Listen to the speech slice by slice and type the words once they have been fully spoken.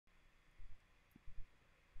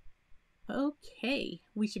Okay,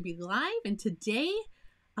 we should be live, and today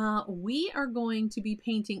we are going to be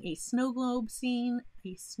painting a snow globe scene,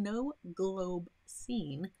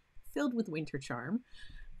 filled with winter charm.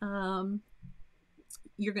 You're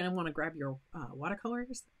going to want to grab your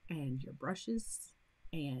watercolors and your brushes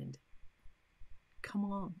and come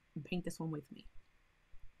along and paint this one with me.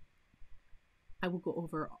 I will go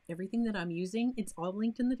over everything that I'm using. It's all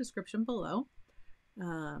linked in the description below.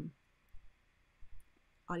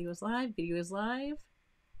 Audio is live, video is live,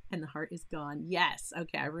 and the heart is gone. Yes.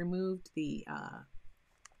 Okay, I removed the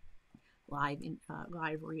live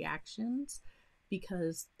reactions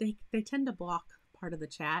because they tend to block part of the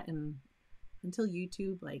chat, and until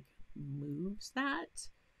YouTube like moves that,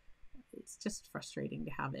 it's just frustrating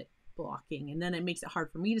to have it blocking, and then it makes it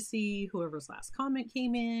hard for me to see whoever's last comment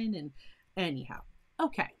came in. And anyhow,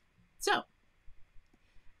 okay, so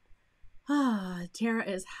Tara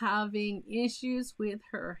is having issues with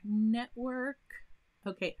her network.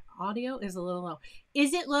 Okay, audio is a little low.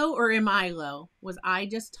 Is it low or am I low? Was I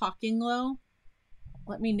just talking low?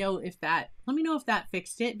 Let me know if that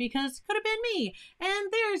fixed it, because it could have been me.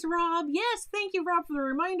 And there's Rob. Yes, thank you, Rob, for the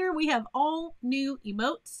reminder. We have all new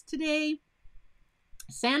emotes today.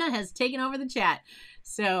 Santa has taken over the chat.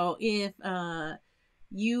 So if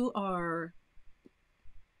you are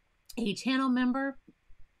a channel member,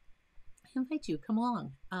 I invite you, come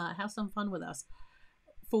along, have some fun with us.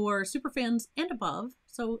 For super fans and above,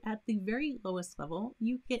 so at the very lowest level,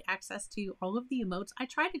 you get access to all of the emotes. I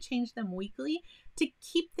try to change them weekly to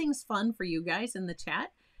keep things fun for you guys in the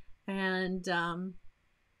chat. And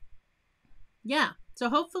yeah, so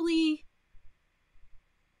hopefully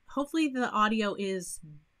the audio is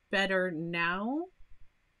better now.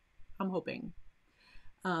 I'm hoping.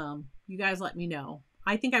 You guys let me know.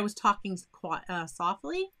 I think I was talking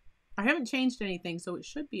softly. I haven't changed anything, so it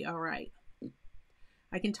should be all right.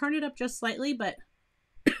 I can turn it up just slightly, but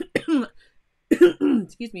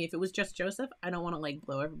excuse me, if it was just Joseph, I don't want to like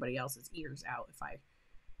blow everybody else's ears out if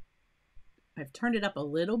I've turned it up a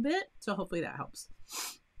little bit, so hopefully that helps.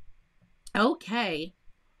 Okay.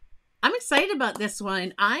 I'm excited about this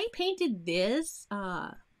one. I painted this.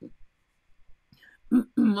 Oh,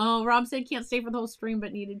 Rob said can't stay for the whole stream,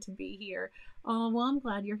 but needed to be here. Oh, well, I'm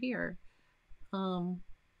glad you're here. It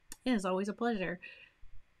is always a pleasure.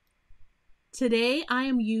 Today I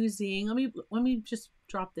am using, let me just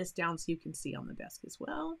drop this down so you can see on the desk as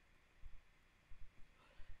well.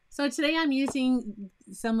 So today I'm using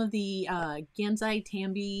some of the Gansai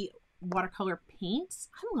Tambi watercolor paints.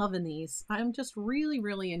 I'm loving these. I'm just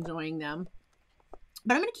really enjoying them.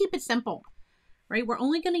 But I'm going to keep it simple, right? We're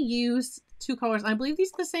only going to use two colors. I believe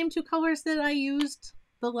these are the same two colors that I used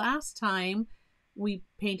the last time we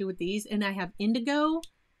painted with these. And I have indigo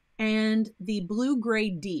and the blue gray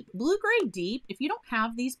deep. Blue gray deep, if you don't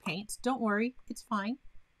have these paints, don't worry, it's fine.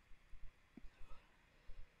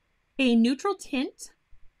 A neutral tint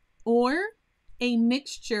or a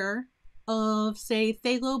mixture of, say,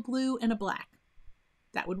 phthalo blue and a black.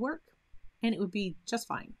 That would work, and it would be just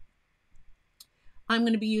fine. I'm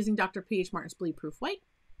going to be using Dr. P.H. Martin's Bleed Proof White,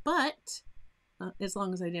 but as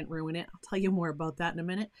long as I didn't ruin it, I'll tell you more about that in a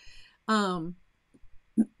minute.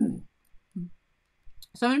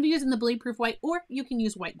 So I'm going to be using the Bleed Proof White, or you can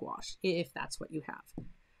use white gouache if that's what you have.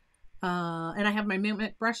 And I have my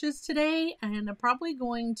Mimic brushes today, and I'm probably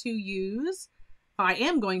going to use, I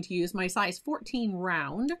am going to use my size 14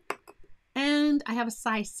 round, and I have a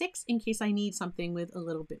size 6 in case I need something with a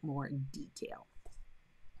little bit more detail.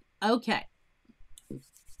 Okay.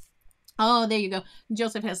 Oh, there you go.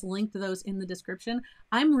 Joseph has linked those in the description.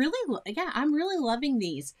 I'm really loving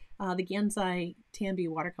these, the Gansai Tambi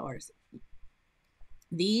watercolors.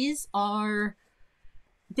 These are,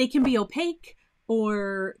 they can be opaque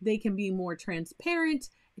or they can be more transparent.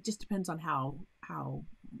 It just depends on how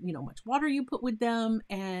much water you put with them,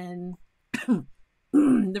 and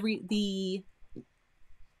the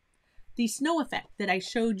snow effect that I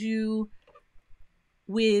showed you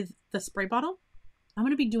with the spray bottle. I'm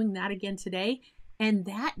going to be doing that again today, and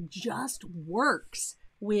that just works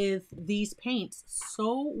with these paints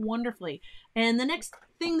so wonderfully. And the next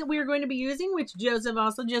thing that we are going to be using, which Joseph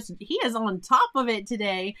also he is on top of it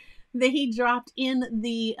today, that he dropped in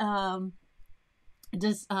the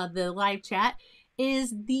live chat,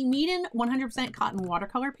 is the Meeden 100% cotton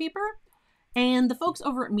watercolor paper. And the folks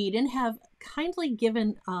over at Meeden have kindly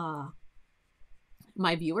given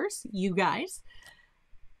my viewers, you guys,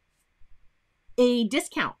 a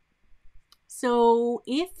discount. So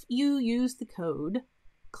if you use the code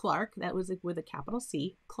Clark, that was with a capital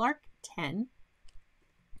C, Clark 10,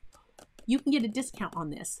 you can get a discount on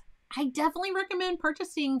this. I definitely recommend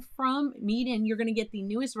purchasing from Meeden. You're going to get the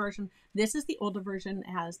newest version. This is the older version.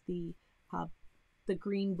 It has the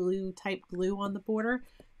green blue type glue on the border.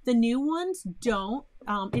 The new ones don't.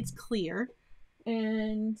 It's clear.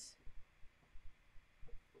 And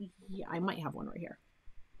yeah, I might have one right here.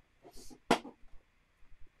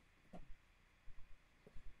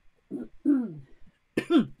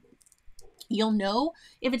 You'll know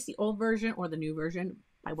if it's the old version or the new version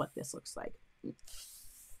by what this looks like.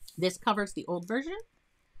 This covers the old version.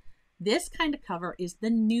 This kind of cover is the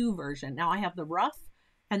new version. Now I have the rough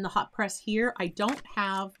and the hot press here. I don't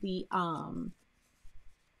have the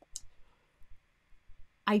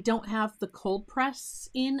cold press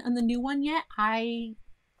in on the new one yet. I,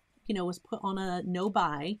 was put on a no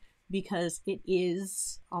buy because it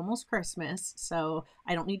is almost Christmas, so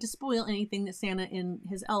I don't need to spoil anything that Santa and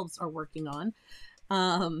his elves are working on.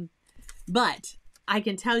 But I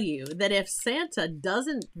can tell you that if Santa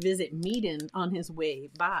doesn't visit Meeden on his way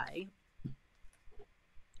by,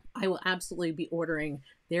 I will absolutely be ordering.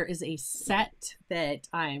 There is a set that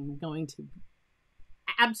I'm going to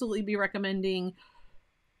absolutely be recommending.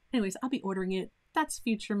 Anyways, I'll be ordering it. That's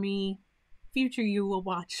future me. Future you will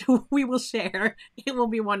watch. We will share. It will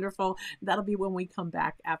be wonderful. That'll be when we come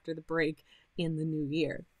back after the break in the new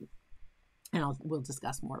year. And we'll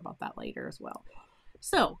discuss more about that later as well.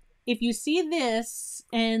 So if you see this,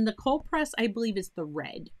 and the cold press, I believe is the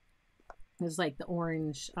red. It's like the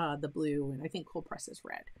orange, the blue, and I think cold press is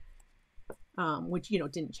red. Which,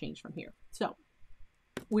 didn't change from here. So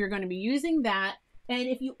we're going to be using that. And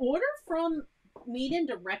if you order from Meeden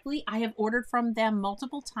directly, I have ordered from them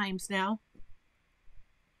multiple times now.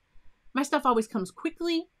 My stuff always comes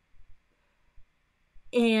quickly,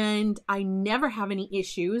 and I never have any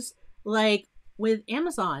issues. Like with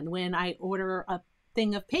Amazon, when I order a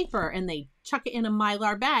thing of paper and they chuck it in a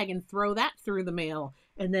Mylar bag and throw that through the mail,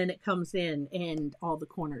 and then it comes in and all the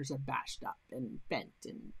corners are bashed up and bent,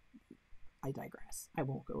 and I digress. I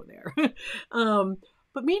won't go there.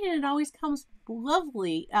 But Meeden, it always comes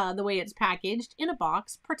lovely the way it's packaged in a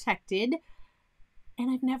box, protected,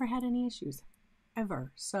 and I've never had any issues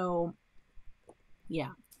ever. So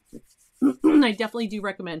yeah, I definitely do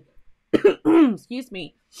recommend, excuse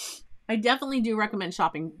me, I definitely do recommend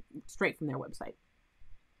shopping straight from their website.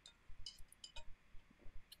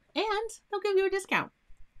 And they'll give you a discount.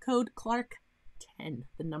 Code Clark10,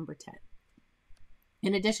 the number 10.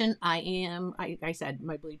 In addition, I said,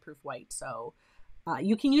 my bleed proof white. So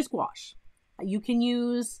you can use gouache. You can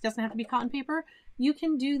use, doesn't have to be cotton paper. You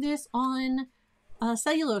can do this on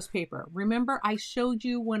cellulose paper. Remember, I showed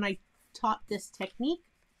you when I taught this technique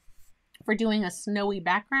for doing a snowy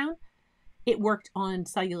background. It worked on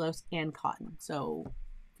cellulose and cotton. So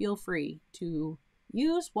feel free to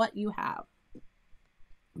use what you have.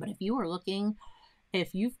 But if you are looking,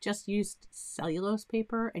 if you've just used cellulose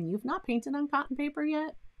paper and you've not painted on cotton paper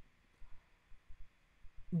yet,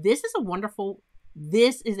 this is a wonderful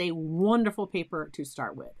paper to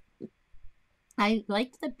start with. I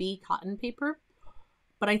liked the bee cotton paper,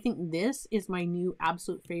 but I think this is my new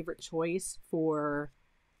absolute favorite choice for,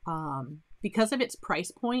 because of its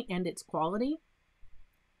price point and its quality.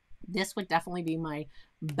 This would definitely be my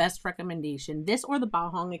best recommendation. This or the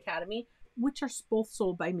Bahong Academy, which are both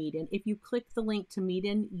sold by Meeden. If you click the link to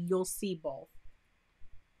Meeden, you'll see both.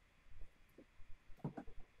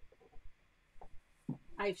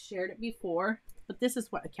 I've shared it before, but this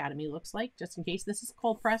is what Academy looks like, just in case. This is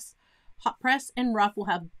cold press. Hot press and rough will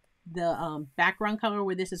have the background color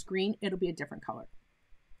where this is green. It'll be a different color.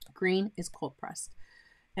 Green is cold pressed.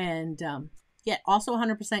 And yeah, also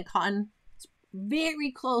 100% cotton. It's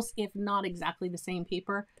very close, if not exactly the same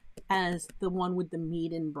paper as the one with the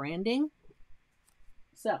Meeden branding.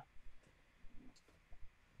 So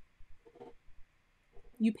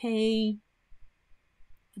you pay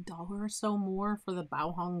 $1 or so more for the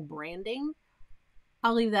Bahong branding.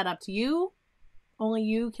 I'll leave that up to you. Only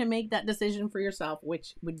you can make that decision for yourself,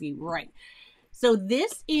 which would be right. So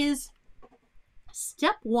this is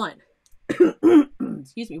step 1.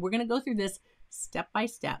 Excuse me. We're going to go through this step by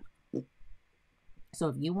step. So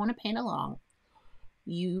if you want to paint along,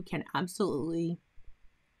 you can absolutely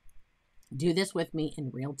do this with me in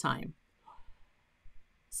real time.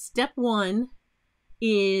 Step 1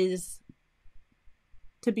 is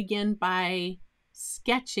to begin by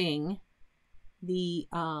sketching the,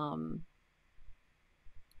 I'm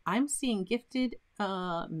seeing gifted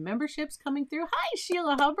memberships coming through. Hi,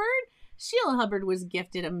 Sheila Hubbard. Sheila Hubbard was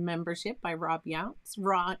gifted a membership by Rob Younts.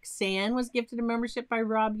 Roxanne was gifted a membership by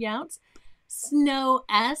Rob Younts. Snow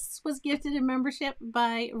S was gifted a membership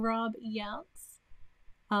by Rob Younts.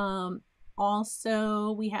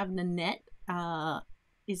 Also, we have Nanette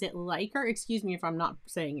is it Liker? Excuse me if I'm not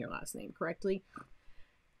saying your last name correctly.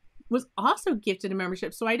 Was also gifted a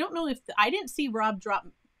membership. So I don't know if I didn't see Rob drop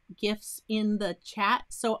gifts in the chat.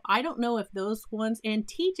 So I don't know if those ones, and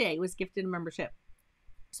TJ was gifted a membership.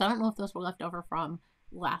 So I don't know if those were left over from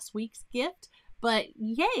last week's gift, but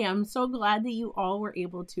yay, I'm so glad that you all were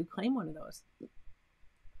able to claim one of those.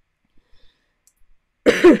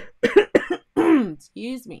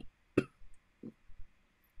 Excuse me.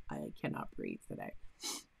 I cannot breathe today.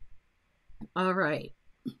 All right.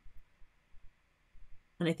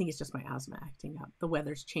 And I think it's just my asthma acting up. The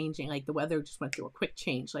weather's changing. Like the weather just went through a quick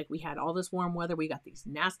change. Like we had all this warm weather. We got these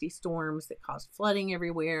nasty storms that caused flooding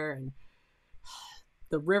everywhere. And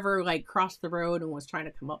the river like crossed the road and was trying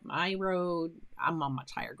to come up my road. I'm on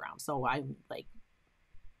much higher ground. So I'm like,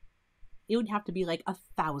 it would have to be like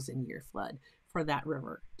 1,000-year flood for that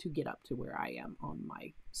river to get up to where I am on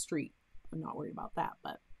my street. I'm not worried about that.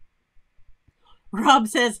 But Rob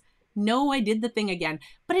says, no, I did the thing again,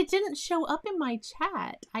 but it didn't show up in my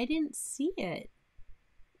chat. I didn't see it.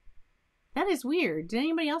 That is weird. Did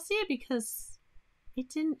anybody else see it? Because it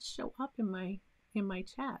didn't show up in my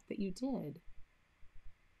chat that you did.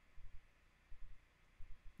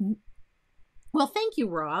 Well, thank you,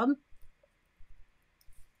 Rob.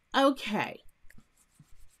 Okay.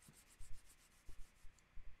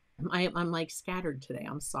 I'm like scattered today.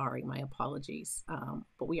 I'm sorry. My apologies.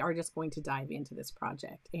 But we are just going to dive into this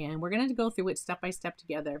project and we're going to go through it step by step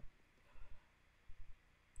together.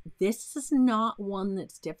 This is not one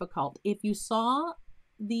that's difficult. If you saw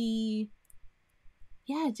the,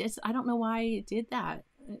 I don't know why it did that.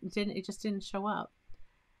 It just didn't show up.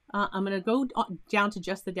 I'm going to go down to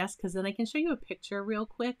just the desk because then I can show you a picture real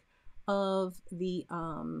quick of the,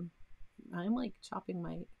 I'm like chopping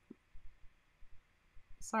my,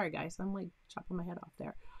 sorry guys, I'm like chopping my head off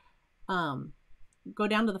there. Go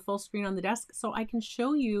down to the full screen on the desk so I can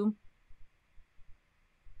show you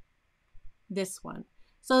this one.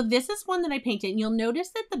 So this is one that I painted, and you'll notice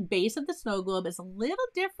that the base of the snow globe is a little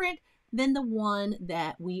different than the one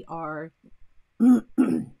that we are,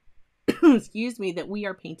 excuse me, that we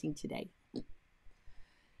are painting today.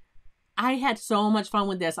 I had so much fun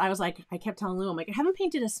with this. I was like, I kept telling Lou, I'm like, I haven't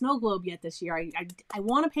painted a snow globe yet this year. I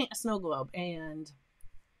want to paint a snow globe, and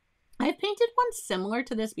I've painted one similar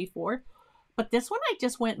to this before, but this one I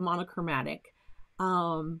just went monochromatic.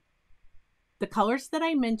 The colors that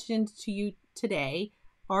I mentioned to you today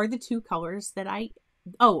are the two colors that I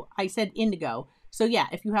said indigo. So yeah,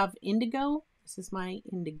 if you have indigo, this is my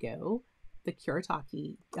indigo, the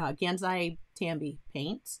Kuretake Gansai Tambi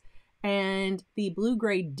paints, and the blue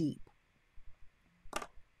gray deep.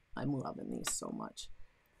 I'm loving these so much.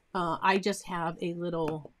 I just have a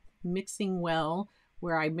little mixing well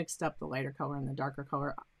where I mixed up the lighter color and the darker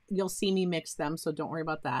color. You'll see me mix them, so don't worry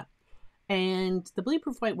about that. And the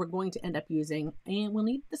bleed-proof white we're going to end up using, and we'll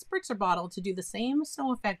need the spritzer bottle to do the same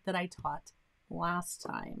snow effect that I taught last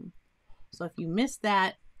time. So if you missed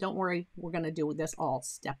that, don't worry, we're going to do this all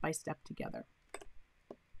step by step together.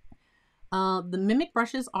 The Mimic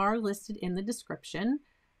brushes are listed in the description.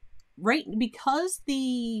 Right, because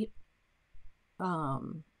the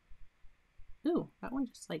ooh, that one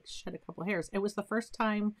just like shed a couple of hairs. It was the first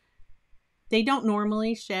time. They don't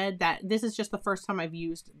normally shed that. This is just the first time I've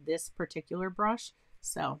used this particular brush.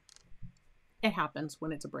 So it happens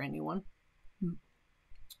when it's a brand new one.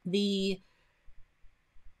 The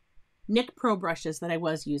Nick Pro brushes that I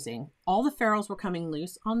was using, all the ferrules were coming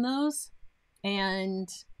loose on those. And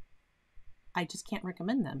I just can't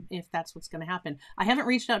recommend them if that's what's going to happen. I haven't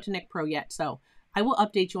reached out to Nick Pro yet, so I will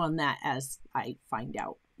update you on that as I find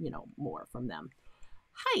out, more from them.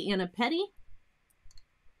 Hi, Anna Petty.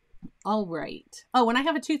 All right. Oh, and I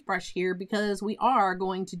have a toothbrush here because we are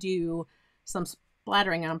going to do some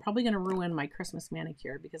splattering. I'm probably going to ruin my Christmas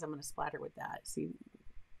manicure because I'm going to splatter with that. See if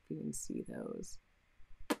you can see those.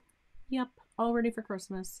 Yep, all ready for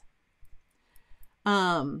Christmas.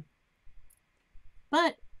 But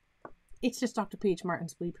it's just Dr. P.H.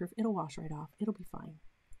 Martin's bleed proof. It'll wash right off. It'll be fine.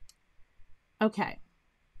 Okay.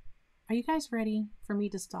 Are you guys ready for me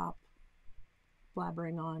to stop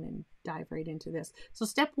blabbering on and dive right into this? So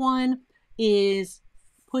step one is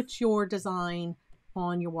put your design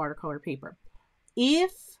on your watercolor paper.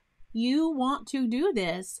 If you want to do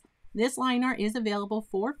this, this line art is available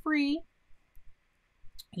for free.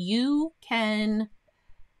 You can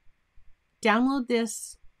download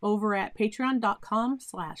this over at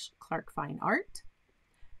patreon.com/ClarkFineArt.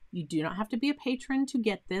 You do not have to be a patron to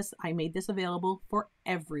get this. I made this available for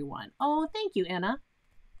everyone. Oh, thank you, Anna.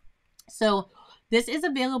 So this is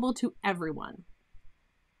available to everyone.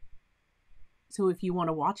 So if you want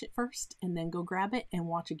to watch it first and then go grab it and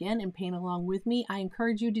watch again and paint along with me, I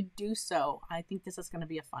encourage you to do so. I think this is going to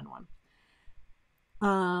be a fun one.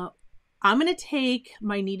 I'm going to take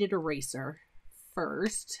my kneaded eraser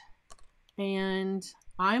first, and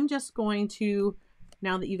I'm just going to,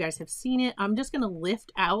 now that you guys have seen it, I'm just going to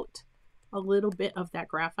lift out a little bit of that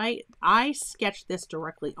graphite. I sketched this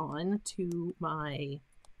directly on to my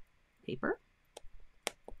paper.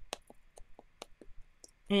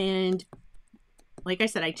 And like I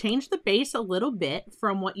said, I changed the base a little bit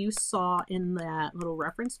from what you saw in that little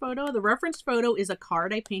reference photo. The reference photo is a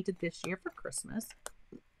card I painted this year for Christmas.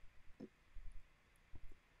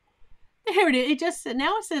 There it is. It just,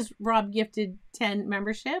 now it says Rob gifted 10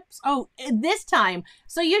 memberships. Oh, this time.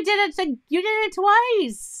 So you did it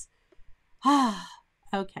twice.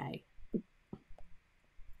 Okay.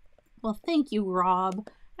 Well, thank you, Rob.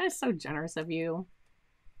 That is so generous of you.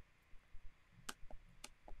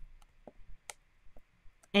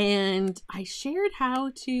 And I shared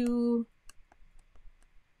how to,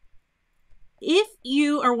 if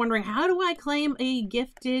you are wondering, how do I claim a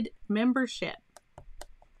gifted membership?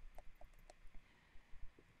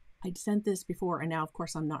 I sent this before, and now, of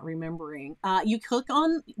course, I'm not remembering. You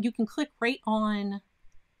can click right on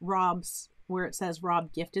Rob's, where it says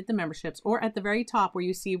Rob gifted the memberships, or at the very top where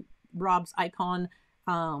you see Rob's icon,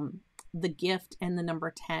 the gift and the number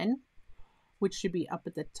 10. Which should be up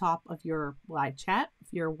at the top of your live chat if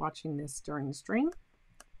you're watching this during the stream.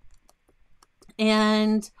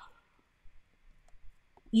 And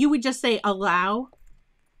you would just say, allow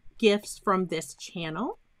gifts from this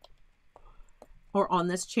channel or on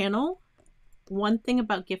this channel. One thing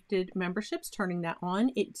about gifted memberships, turning that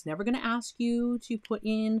on, it's never going to ask you to put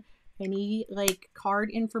in any like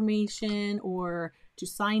card information or to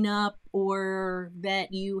sign up, or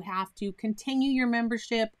that you have to continue your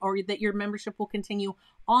membership, or that your membership will continue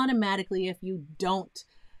automatically if you don't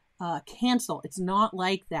cancel. It's not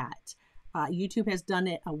like that. YouTube has done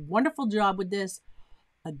a wonderful job with this.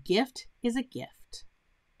 A gift is a gift.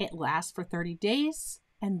 It lasts for 30 days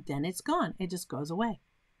and then it's gone. It just goes away.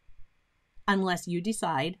 Unless you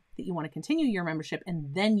decide that you want to continue your membership,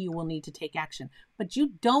 and then you will need to take action. But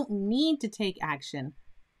you don't need to take action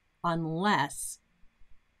unless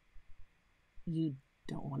you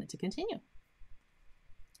don't want it to continue.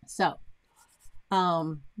 So,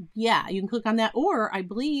 yeah, you can click on that, or I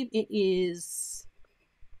believe it is,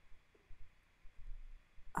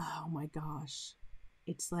 oh my gosh,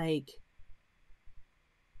 it's like,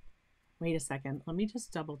 wait a second, let me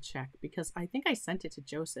just double check, because I think I sent it to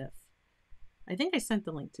Joseph. I think I sent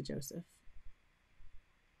the link to Joseph.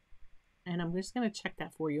 And I'm just going to check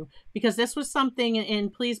that for you, because this was something,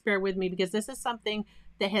 and please bear with me, because this is something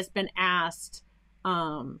that has been asked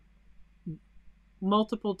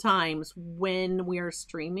multiple times when we are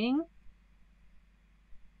streaming.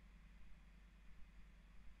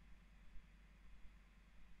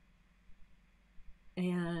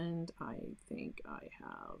 And I think I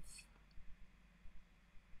have...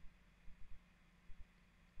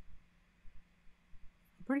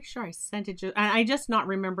 pretty sure I sent it. I just not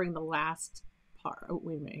remembering the last part. Oh,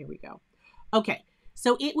 wait a minute. Here we go. Okay.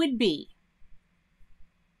 So it would be,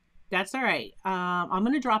 that's all right. I'm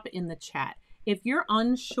going to drop it in the chat. If you're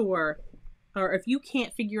unsure, or if you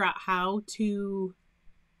can't figure out how to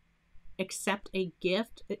accept a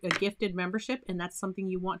gifted membership, and that's something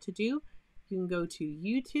you want to do, you can go to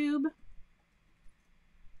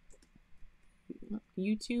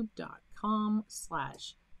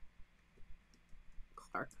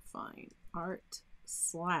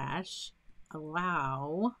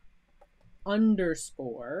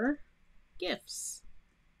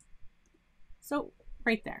So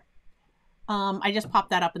right there. I just popped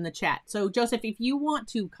that up in the chat. So Joseph, if you want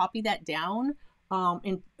to copy that down,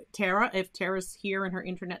 and Tara, if Tara's here and her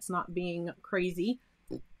internet's not being crazy,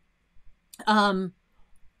 I'm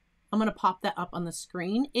going to pop that up on the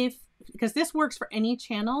screen. Because this works for any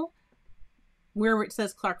channel where it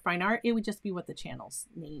says Clark Fine Art, it would just be what the channel's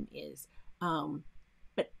name is.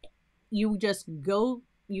 But you just go,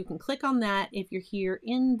 you can click on that if you're here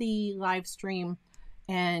in the live stream,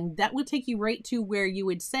 and that will take you right to where you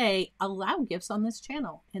would say allow gifts on this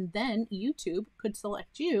channel. And then YouTube could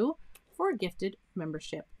select you for a gifted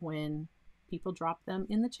membership when people drop them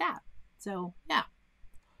in the chat. So yeah.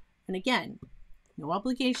 And again, no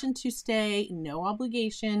obligation to stay, no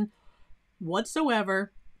obligation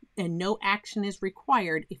whatsoever, and no action is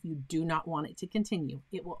required if you do not want it to continue.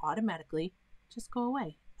 It will automatically just go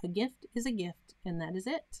away. A gift is a gift, and that is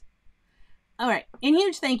it. All right, and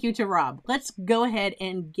huge thank you to Rob. Let's go ahead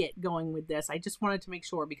and get going with this. I just wanted to make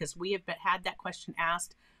sure, because we have had that question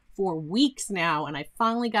asked for weeks now, and I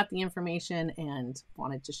finally got the information and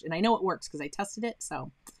wanted to, and I know it works because I tested it.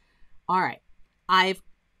 So, all right, I've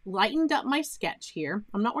lightened up my sketch here.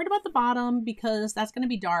 I'm not worried about the bottom because that's going to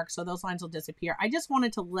be dark, so those lines will disappear. I just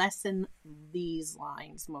wanted to lessen these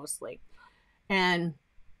lines mostly. And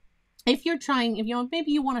if you're trying, if you know,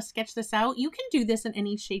 maybe you want to sketch this out, you can do this in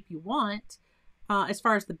any shape you want. As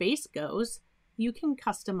far as the base goes, you can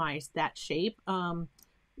customize that shape.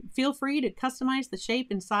 Feel free to customize the shape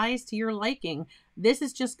and size to your liking. This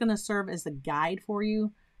is just going to serve as a guide for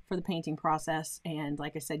you for the painting process. And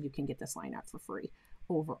like I said, you can get this line art for free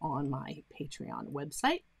over on my Patreon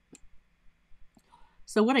website.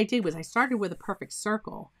 So what I did was I started with a perfect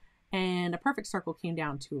circle, and a perfect circle came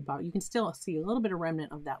down to about, you can still see a little bit of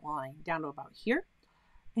remnant of that line down to about here.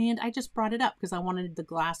 And I just brought it up because I wanted the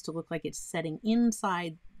glass to look like it's setting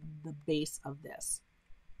inside the base of this.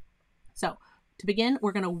 So to begin,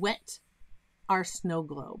 we're going to wet our snow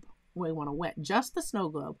globe. We want to wet just the snow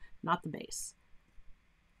globe, not the base.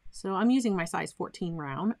 So I'm using my size 14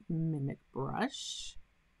 round Mimic brush.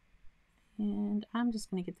 And I'm just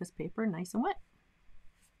going to get this paper nice and wet.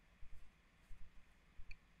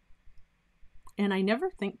 And I never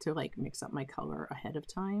think to like mix up my color ahead of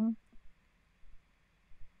time.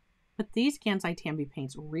 But these Kansai Tambi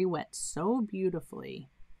paints re-wet so beautifully.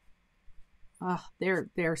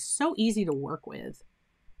 They're so easy to work with.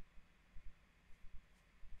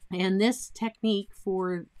 And this technique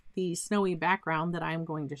for the snowy background that I'm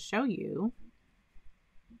going to show you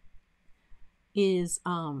is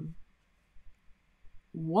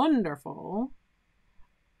wonderful.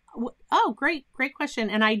 Oh, great question.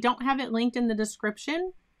 And I don't have it linked in the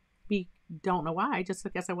description. Don't know why. I just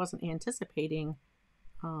guess I wasn't anticipating.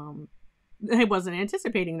 I wasn't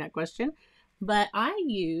anticipating that question. But I've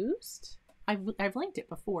linked it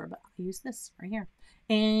before, but I'll use this right here.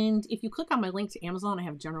 And if you click on my link to Amazon, I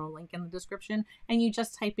have a general link in the description, and you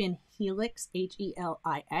just type in Helix,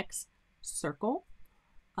 Helix, circle.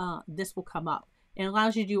 This will come up. It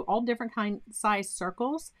allows you to do all different size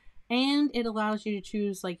circles, and it allows you to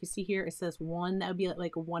choose, like you see here, it says one, that would be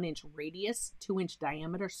like a 1-inch radius, 2-inch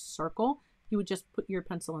diameter circle. You would just put your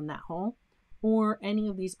pencil in that hole, or any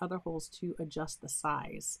of these other holes to adjust the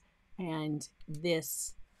size. And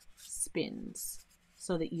this spins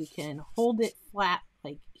so that you can hold it flat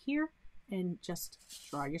like here and just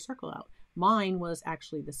draw your circle out. Mine was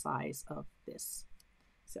actually the size of this.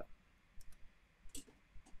 So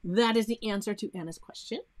that is the answer to Anna's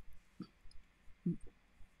question.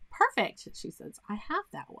 Perfect, she says. I have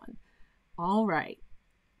that one. All right.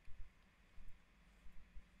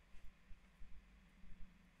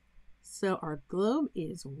 So our globe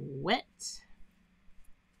is wet.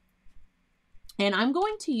 And I'm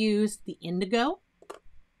going to use the indigo.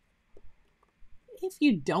 If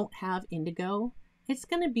you don't have indigo, it's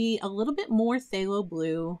going to be a little bit more phthalo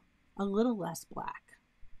blue, a little less black,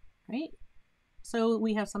 right? So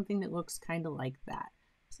we have something that looks kind of like that.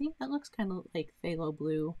 See, that looks kind of like phthalo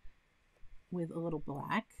blue with a little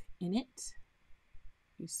black in it.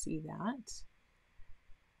 You see that?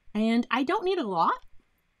 And I don't need a lot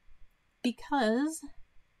because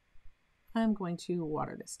I'm going to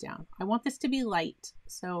water this down. I want this to be light,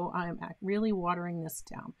 so I'm really watering this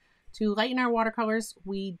down. To lighten our watercolors,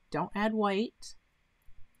 we don't add white.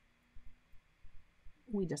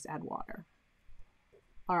 We just add water.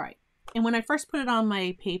 All right. And when I first put it on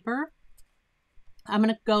my paper, I'm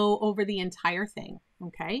going to go over the entire thing,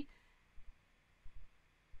 okay?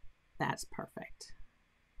 That's perfect.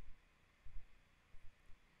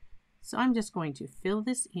 So I'm just going to fill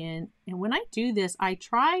this in. And when I do this, I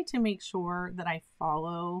try to make sure that I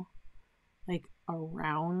follow like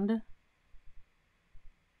around.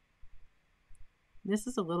 This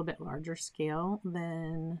is a little bit larger scale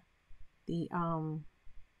than the,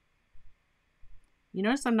 you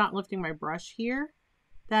notice I'm not lifting my brush here.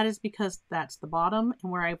 That is because that's the bottom,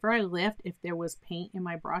 and wherever I lift, if there was paint in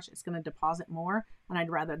my brush, it's going to deposit more, and I'd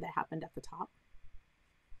rather that happened at the top.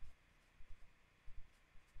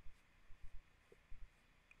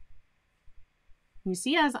 You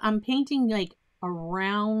see, as I'm painting like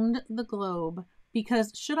around the globe,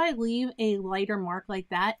 because should I leave a lighter mark like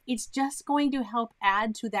that, it's just going to help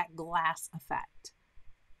add to that glass effect.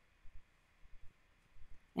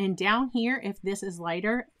 And down here, if this is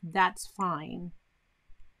lighter, that's fine.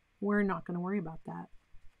 We're not going to worry about that,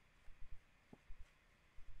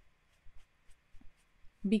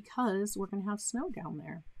 because we're going to have snow down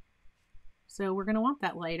there. So we're going to want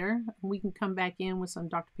that lighter. We can come back in with some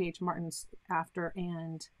Dr. P.H. Martin's after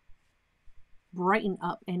and brighten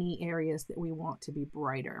up any areas that we want to be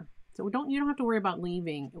brighter. So you don't have to worry about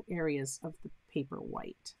leaving areas of the paper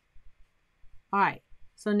white. All right,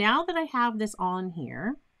 So now that I have this on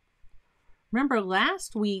here, remember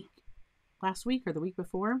last week or the week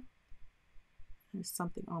before, there's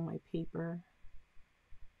something on my paper.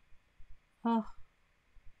 Oh,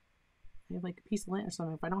 I have like a piece of lint or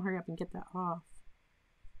something. If I don't hurry up and get that off.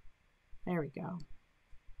 There we go.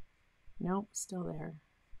 Nope, still there.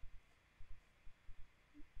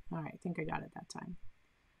 All right, I think I got it that time.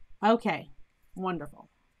 Okay,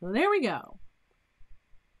 wonderful. So there we go.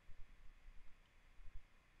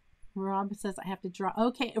 Rob says I have to draw.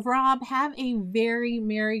 Okay, Rob, have a very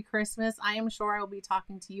Merry Christmas. I am sure I will be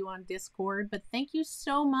talking to you on Discord, but thank you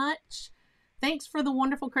so much. Thanks for the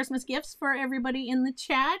wonderful Christmas gifts for everybody in the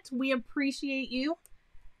chat. We appreciate you.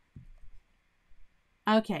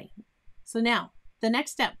 Okay, so now the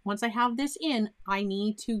next step, once I have this in, I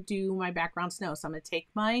need to do my background snow. So I'm going to take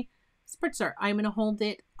my spritzer. I'm going to hold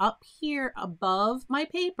it up here above my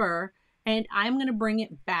paper, and I'm going to bring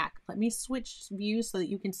it back. Let me switch views so that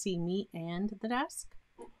you can see me and the desk.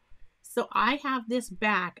 So I have this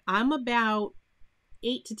back. I'm about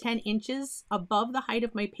 8 to 10 inches above the height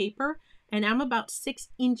of my paper, and I'm about 6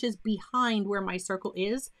 inches behind where my circle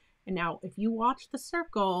is. And now if you watch the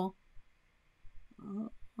circle,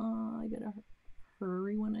 I gotta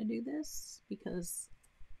hurry when I do this because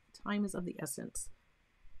time is of the essence.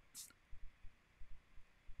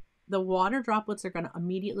 The water droplets are going to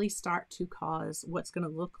immediately start to cause what's going to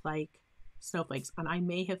look like snowflakes. And I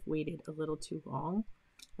may have waited a little too long,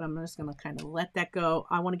 but I'm just going to kind of let that go.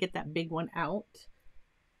 I want to get that big one out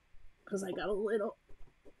because I got a little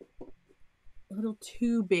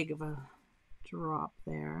too big of a drop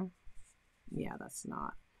there. Yeah, that's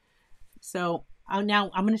not. So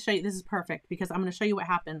now I'm going to show you, this is perfect because I'm going to show you what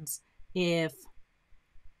happens if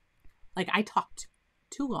like I talked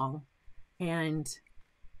too long and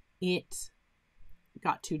it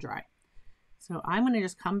got too dry. So I'm going to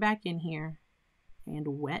just come back in here and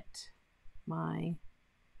wet my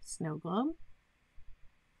snow globe.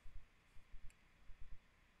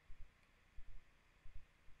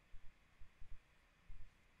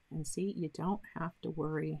 And see, you don't have to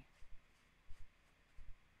worry.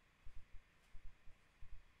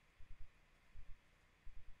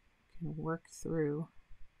 You can work through.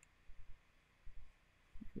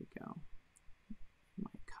 There we go.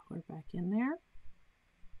 My color back in there.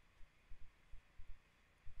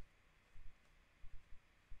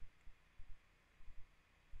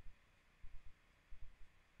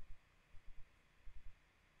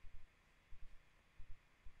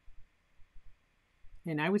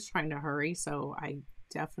 And I was trying to hurry, so I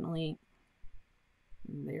definitely,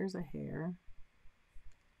 there's a hair.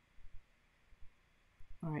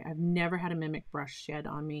 All right, I've never had a mimic brush shed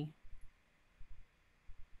on me.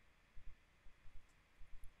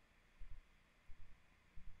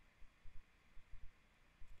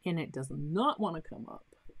 And it does not want to come up.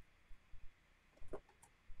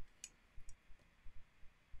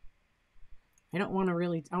 I don't want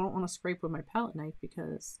to scrape with my palette knife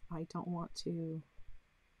because I don't want to,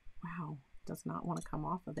 wow, does not want to come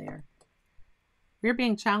off of there. We're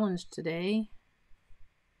being challenged today.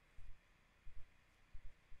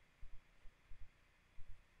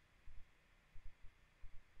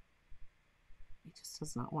 It just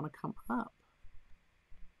does not want to come up.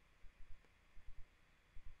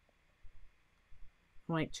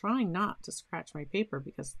 I'm like trying not to scratch my paper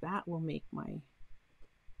because that will make my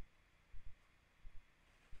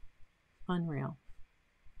unreal.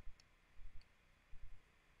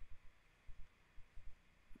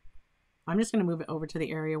 I'm just going to move it over to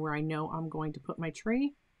the area where I know I'm going to put my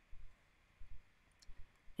tree.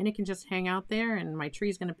 And it can just hang out there, and my tree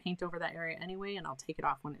is going to paint over that area anyway, and I'll take it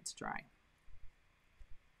off when it's dry.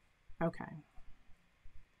 Okay.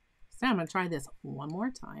 So I'm going to try this one more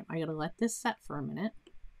time. I got to let this set for a minute.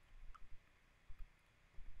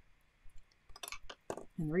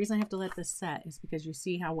 And the reason I have to let this set is because you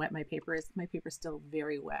see how wet my paper is. My paper is still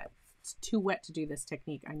very wet. It's too wet to do this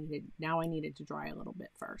technique. Now I needed to dry a little bit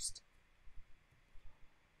first.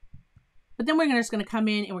 But then we're just going to come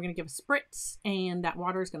in and we're going to give a spritz, and that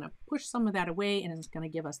water is going to push some of that away, and it's going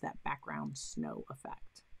to give us that background snow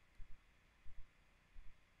effect.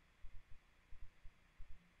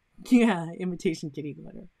 Yeah, imitation kitty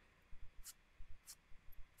glitter.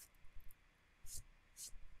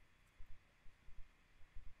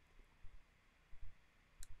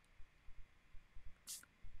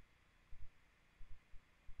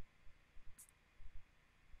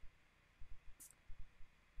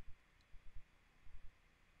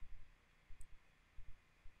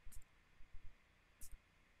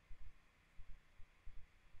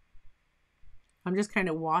 I'm just kind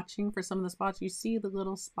of watching for some of the spots. You see the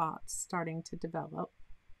little spots starting to develop.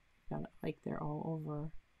 got it like they're all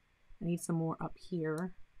over. I need some more up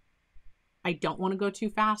here. I don't want to go too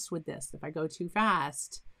fast with this. If I go too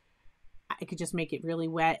fast, I could just make it really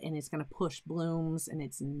wet and it's going to push blooms and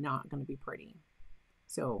it's not going to be pretty.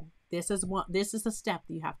 So this is a step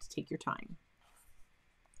that you have to take your time.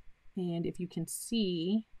 And if you can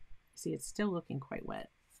see it's still looking quite wet.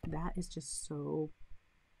 That is just so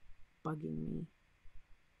bugging me.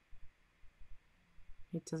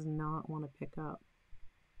 It does not want to pick up.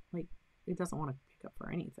 Like, it doesn't want to pick up for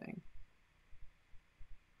anything.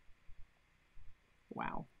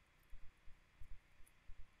 Wow.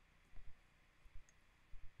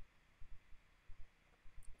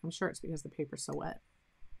 I'm sure it's because the paper's so wet.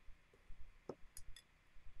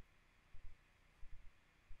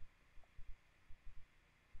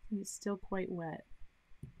 It's still quite wet.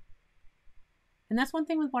 And that's one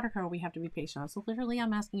thing with watercolor we have to be patient on. So literally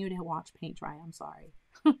I'm asking you to watch paint dry. I'm sorry.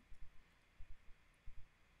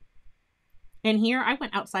 And here I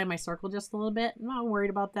went outside my circle just a little bit. I'm not worried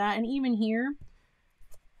about that. And even here,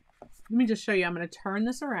 let me just show you. I'm going to turn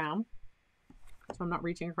this around so I'm not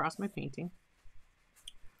reaching across my painting.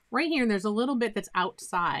 Right here, there's a little bit that's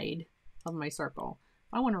outside of my circle.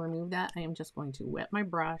 If I want to remove that, I am just going to wet my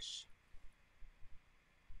brush.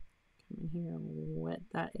 Come in here and wet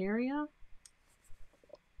that area.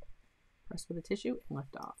 Press with a tissue and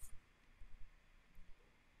lift off.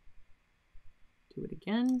 Do it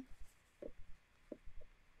again.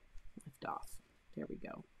 Lift off. There we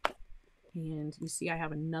go. And you see I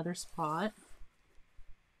have another spot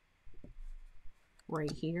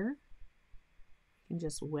right here. I can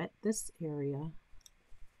just wet this area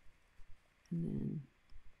and then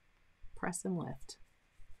press and lift,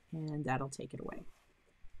 and that'll take it away.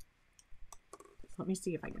 Let me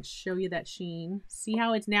see if I can show you that sheen. See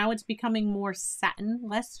how it's becoming more satin,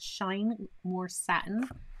 less shine, more satin.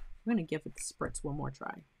 I'm going to give it the spritz one more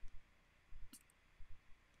try.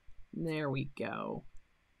 There we go.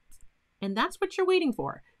 And that's what you're waiting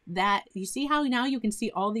for. That, you see how now you can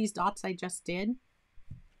see all these dots I just did?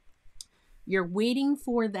 You're waiting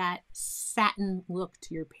for that satin look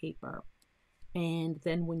to your paper. And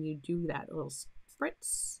then when you do that little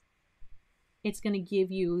spritz, it's going to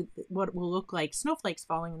give you what will look like snowflakes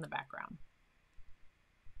falling in the background.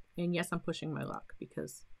 And yes, I'm pushing my luck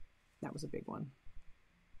because that was a big one.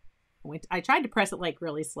 I tried to press it like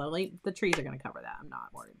really slowly. The trees are going to cover that. I'm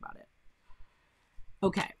not worried about it.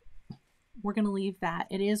 Okay. We're going to leave that.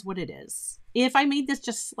 It is what it is. If I made this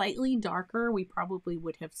just slightly darker, we probably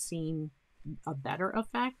would have seen a better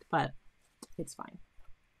effect, but it's fine.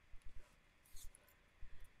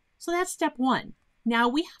 So that's step one. Now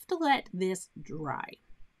we have to let this dry.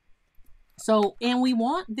 So, and we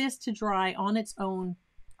want this to dry on its own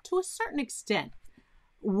to a certain extent.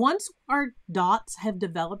 Once our dots have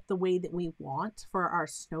developed the way that we want for our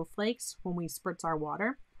snowflakes, when we spritz our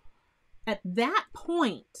water, at that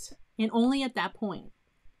point, and only at that point,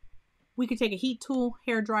 we could take a heat tool,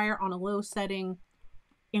 hair dryer on a low setting,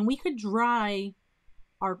 and we could dry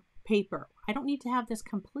our paper. I don't need to have this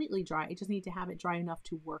completely dry. I just need to have it dry enough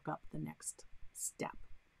to work up the next step.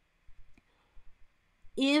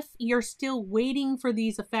 If you're still waiting for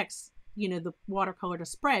these effects, you know, the watercolor to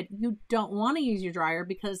spread, you don't want to use your dryer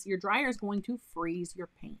because your dryer is going to freeze your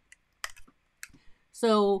paint.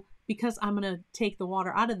 So because I'm going to take the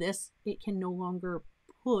water out of this, it can no longer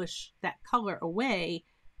push that color away.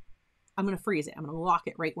 I'm going to freeze it. I'm going to lock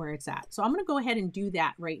it right where it's at. So I'm going to go ahead and do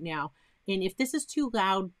that right now. And if this is too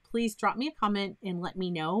loud, please drop me a comment and let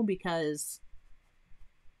me know, because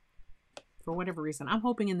for whatever reason, I'm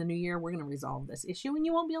hoping in the new year we're going to resolve this issue and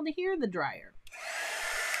you won't be able to hear the dryer.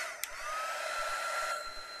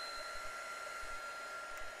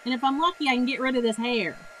 And if I'm lucky, I can get rid of this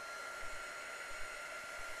hair.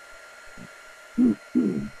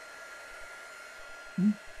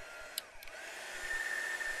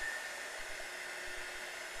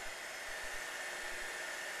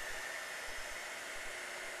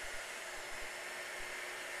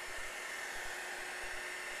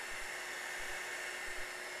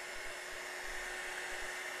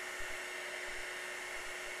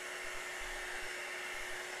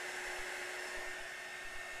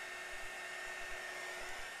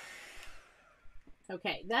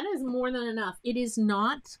 Okay, that is more than enough. It is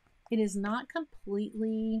not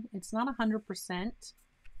completely, it's not 100%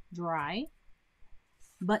 dry,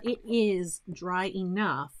 but it is dry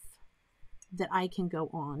enough that I can go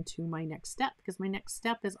on to my next step, because my next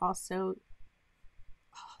step is also,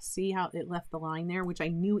 see how it left the line there, which I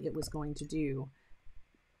knew it was going to do.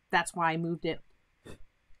 That's why I moved it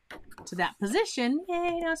to that position.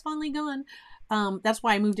 Yay, now it's finally gone. That's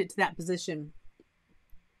why I moved it to that position,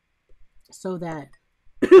 so that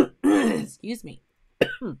Excuse me.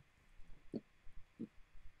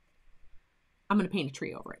 I'm going to paint a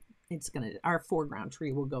tree over it. It's going to, our foreground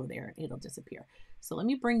tree will go there. It'll disappear. So let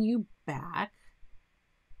me bring you back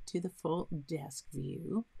to the full desk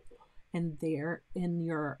view. And there in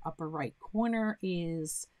your upper right corner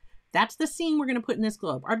is, that's the scene we're going to put in this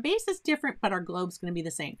globe. Our base is different, but our globe's going to be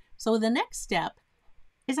the same. So the next step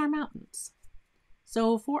is our mountains.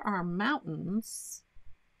 So for our mountains,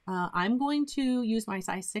 I'm going to use my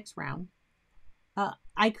size 6 round.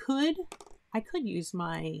 I could use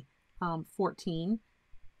my 14.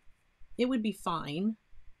 It would be fine.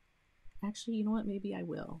 Actually, you know what? Maybe I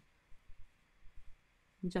will.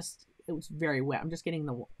 It was very wet. I'm just getting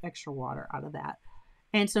the extra water out of that.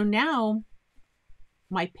 And so now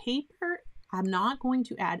my paper, I'm not going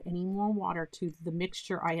to add any more water to the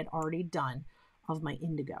mixture I had already done of my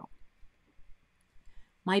indigo.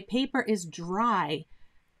 My paper is dry,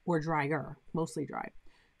 or drier, mostly dry.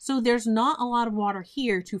 So there's not a lot of water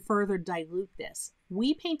here to further dilute this.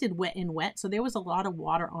 We painted wet in wet, so there was a lot of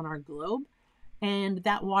water on our globe, and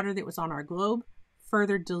that water that was on our globe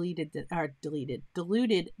further diluted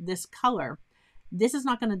this color. This is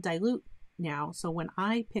not going to dilute now, so when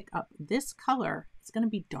I pick up this color, it's going to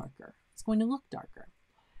be darker. It's going to look darker.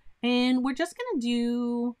 And we're just going to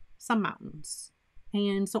do some mountains.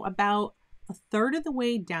 And so about a third of the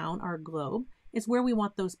way down our globe is where we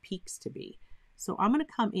want those peaks to be. So I'm going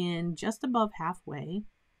to come in just above halfway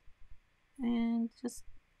and just,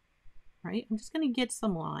 right, I'm just going to get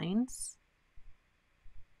some lines.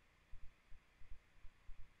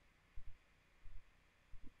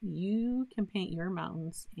 You can paint your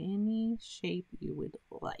mountains any shape you would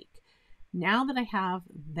like. Now that I have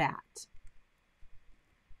that,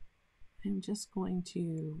 I'm just going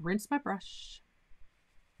to rinse my brush.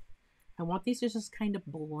 I want these to just kind of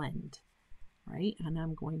blend, right? And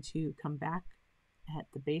I'm going to come back at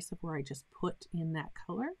the base of where I just put in that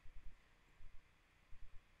color.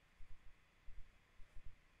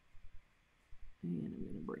 And I'm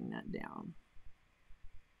going to bring that down.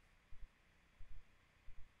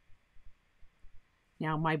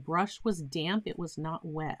 Now my brush was damp, it was not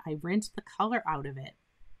wet. I rinsed the color out of it,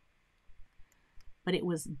 but it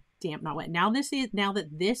was damp, not wet. Now that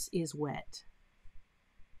this is wet,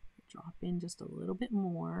 drop in just a little bit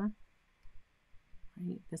more.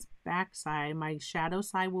 Right, this back side, my shadow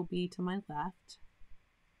side will be to my left.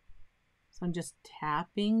 So I'm just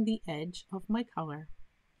tapping the edge of my color,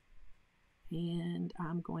 and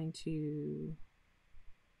I'm going to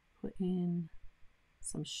put in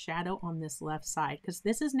some shadow on this left side because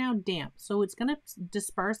this is now damp, so it's going to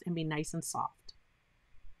disperse and be nice and soft.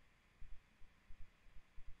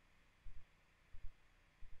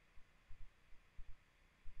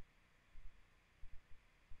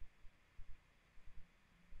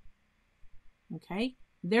 Okay,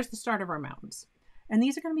 there's the start of our mountains, and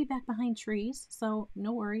these are going to be back behind trees, so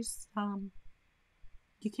no worries.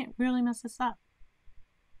 You can't really mess this up.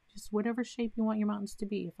 Just whatever shape you want your mountains to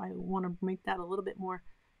be. If I want to make that a little bit more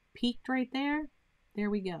peaked right there, there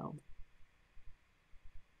we go.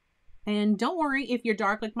 And don't worry if you're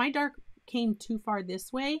dark, like my dark came too far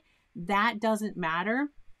this way, that doesn't matter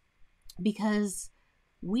because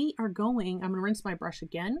we are going, I'm going to rinse my brush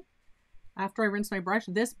again. After I rinse my brush,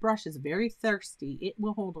 this brush is very thirsty. It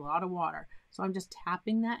will hold a lot of water. So I'm just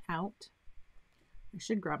tapping that out. I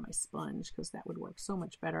should grab my sponge because that would work so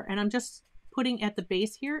much better. And I'm just putting at the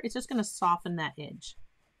base here, it's just going to soften that edge.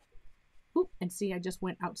 Oop, and see, I just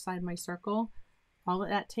went outside my circle. All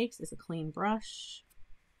that takes is a clean brush.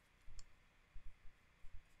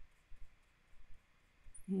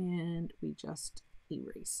 And we just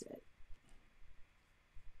erase it.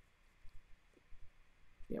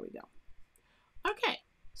 There we go. Okay,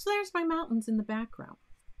 so there's my mountains in the background.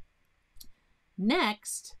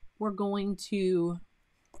 Next, we're going to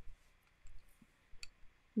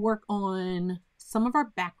work on some of our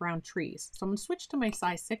background trees. So I'm going to switch to my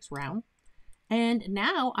size 6 round. And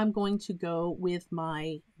now I'm going to go with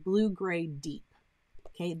my blue-gray deep.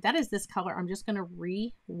 Okay, that is this color. I'm just going to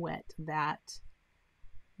re-wet that.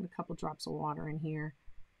 Put a couple drops of water in here.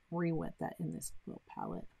 Re-wet that in this little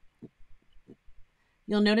palette.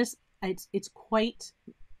 You'll notice it's quite,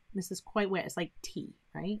 this is quite wet. It's like tea,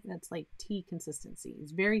 right? That's like tea consistency.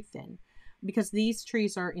 It's very thin because these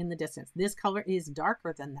trees are in the distance. This color is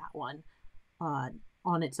darker than that one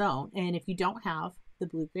on its own. And if you don't have the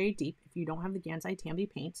blue-gray deep, if you don't have the Gansai Tambi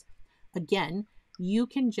paints, again, you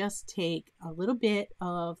can just take a little bit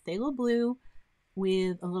of phthalo blue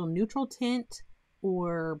with a little neutral tint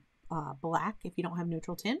or black if you don't have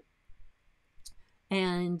neutral tint,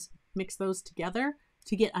 and mix those together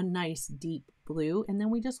to get a nice deep blue. And then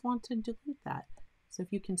we just want to dilute that. So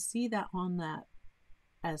if you can see that on that,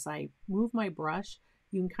 as I move my brush,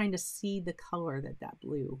 you can kind of see the color that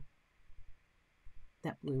blue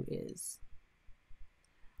is.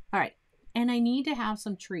 All right, and I need to have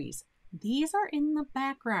some trees. These are in the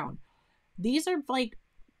background. These are like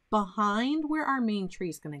behind where our main tree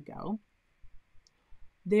is going to go.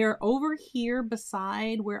 They're over here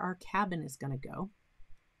beside where our cabin is going to go.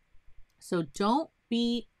 So don't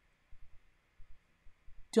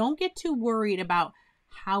get too worried about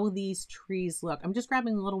how these trees look. I'm just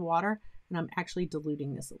grabbing a little water and I'm actually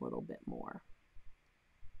diluting this a little bit more.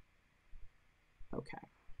 Okay.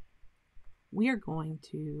 We are going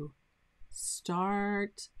to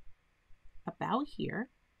start about here.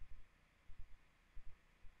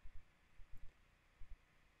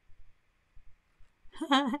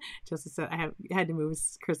 Joseph said I had to move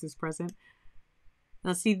his Christmas present.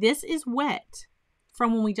 Now see, this is wet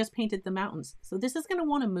from when we just painted the mountains. So this is going to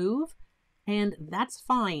want to move, and that's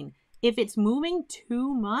fine. If it's moving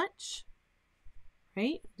too much,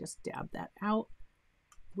 right, just dab that out.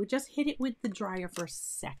 We just hit it with the dryer for a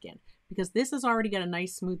second because this has already got a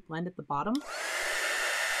nice smooth blend at the bottom.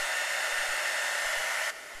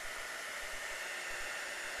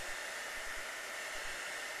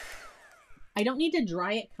 I don't need to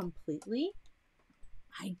dry it completely.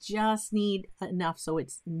 I just need enough so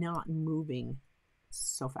it's not moving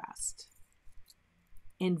so fast.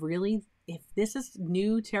 And really, if this is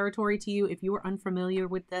new territory to you, if you are unfamiliar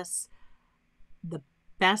with this, the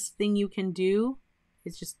best thing you can do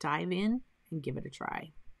is just dive in and give it a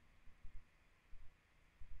try.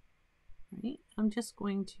 Right? I'm just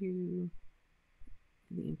going to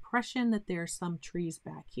the impression that there are some trees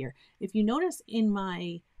back here. If you notice in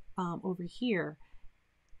my over here,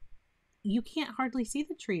 you can't hardly see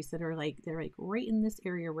the trees that are they're right in this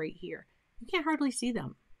area right here. You can't hardly see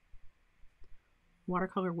them.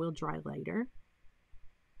 Watercolor will dry later.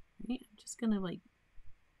 Right? I'm just gonna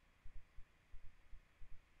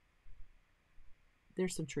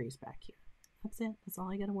there's some trees back here. That's it. That's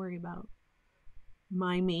all I gotta worry about.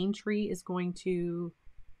 My main tree is going to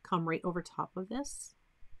come right over top of this.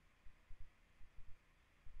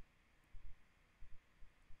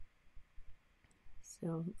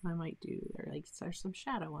 So I might do, there's some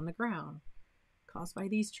shadow on the ground caused by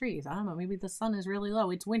these trees. I don't know, maybe the sun is really low.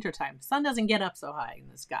 It's wintertime. The sun doesn't get up so high in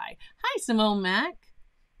the sky. Hi, Simone Mac.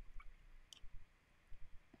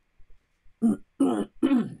 All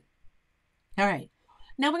right,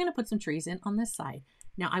 now we're going to put some trees in on this side.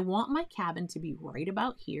 Now I want my cabin to be right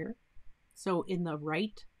about here. So in the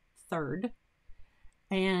right third.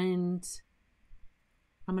 And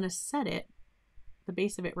I'm going to set it, the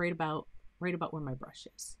base of it right about where my brush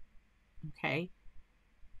is. Okay.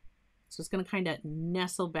 So it's going to kind of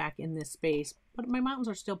nestle back in this space, but my mountains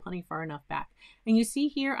are still plenty far enough back. And you see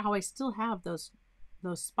here how I still have those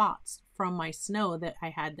spots from my snow that I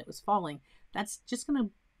had that was falling. That's just going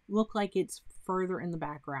to look like it's further in the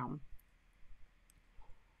background.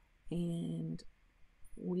 And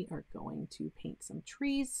we are going to paint some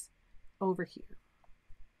trees over here.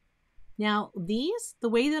 Now these, the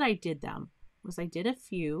way that I did them was I did a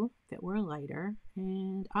few that were lighter,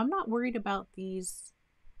 and I'm not worried about these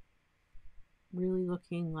really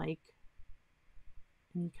looking like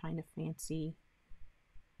any kind of fancy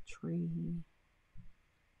tree.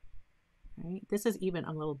 Right? This is even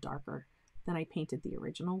a little darker than I painted the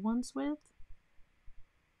original ones with,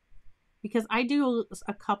 because I do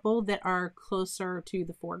a couple that are closer to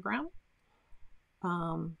the foreground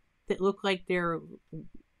that look like they're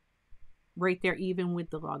right there even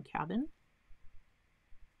with the log cabin.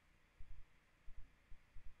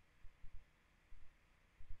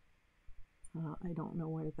 I don't know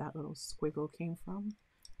where that little squiggle came from.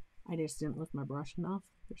 I just didn't lift my brush enough.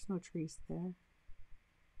 There's no trees there.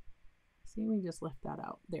 See, we just left that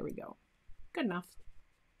out. There we go. Good enough.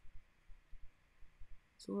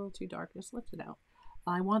 It's a little too dark. Just lift it out.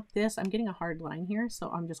 I want this. I'm getting a hard line here, so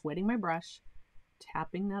I'm just wetting my brush,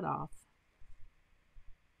 tapping that off.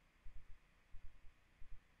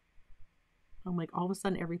 I'm like, all of a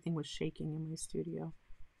sudden everything was shaking in my studio.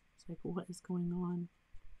 It's like, what is going on?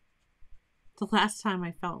 The last time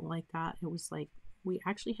I felt like that, it was like we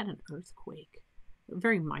actually had an earthquake, a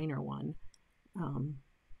very minor one.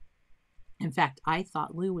 In fact, I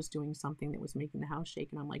thought Lou was doing something that was making the house shake,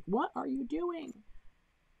 and I'm like, what are you doing?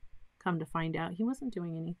 Come to find out, he wasn't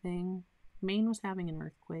doing anything. Maine was having an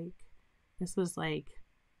earthquake. This was like,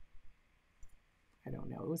 I don't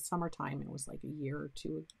know, it was summertime. It was like a year or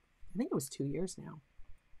two. I think it was 2 years now.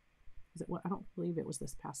 Is it what? I don't believe it was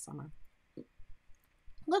this past summer.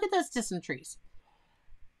 Look at those distant trees.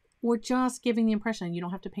 we're just giving the impression you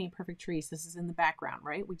don't have to paint perfect trees. This is in the background,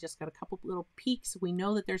 right? We just got a couple little peaks. We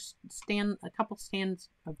know that there's a couple stands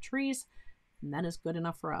of trees, and that is good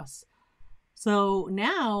enough for us. So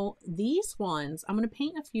now these ones, I'm going to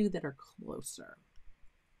paint a few that are closer.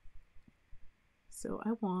 So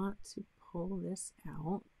I want to pull this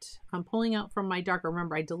out. I'm pulling out from my darker.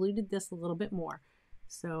 Remember, I diluted this a little bit more.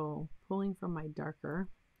 So pulling from my darker,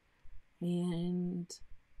 and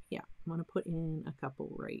yeah, I'm going to put in a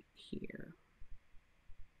couple right here.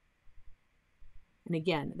 And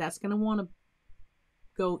again, that's going to want to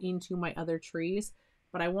go into my other trees,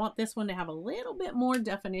 but I want this one to have a little bit more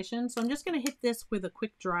definition. So I'm just going to hit this with a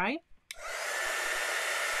quick dry.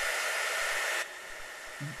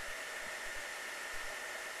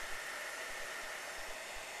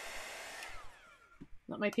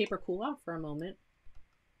 Let my paper cool off for a moment.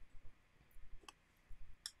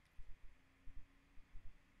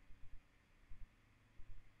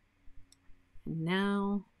 And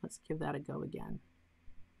now let's give that a go again.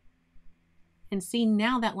 And see,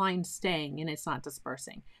 now that line's staying and it's not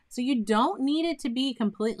dispersing. So you don't need it to be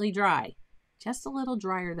completely dry, just a little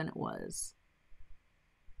drier than it was.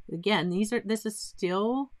 Again, this is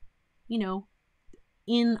still, you know,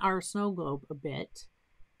 in our snow globe a bit.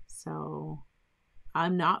 So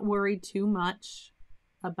I'm not worried too much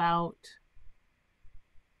about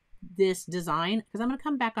this design because I'm going to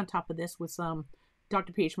come back on top of this with some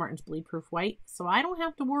Dr. P.H. Martin's Bleed Proof White. So I don't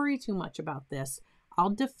have to worry too much about this. I'll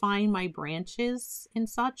define my branches and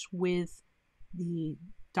such with the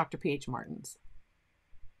Dr. P.H. Martin's.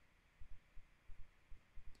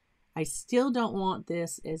 I still don't want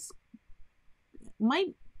this as,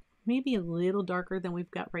 maybe a little darker than we've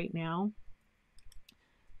got right now.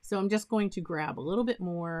 So I'm just going to grab a little bit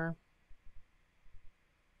more.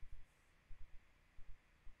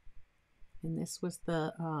 And this was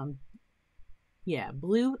the, yeah,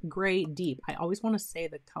 blue, gray, deep. I always want to say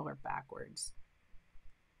the color backwards.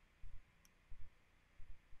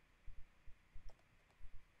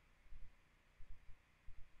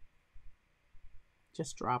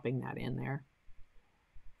 Just dropping that in there.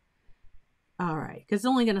 All right, because it's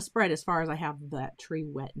only going to spread as far as I have that tree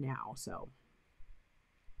wet now. So,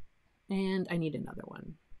 and I need another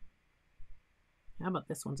one. How about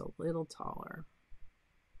this one's a little taller?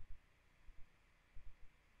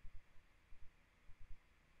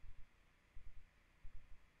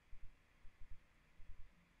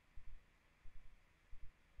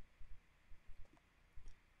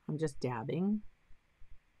 I'm just dabbing,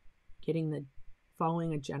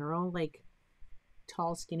 following a general, like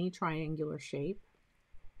tall, skinny, triangular shape,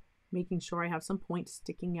 making sure I have some points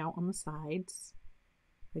sticking out on the sides.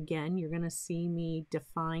 Again, you're going to see me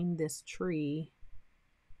define this tree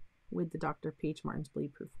with the Dr. P.H. Martin's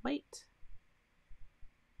Bleed Proof White.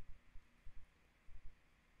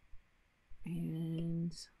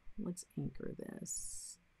 And let's anchor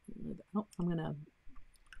this. Oh,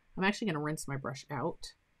 I'm actually going to rinse my brush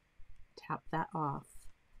out, tap that off.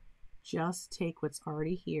 Just take what's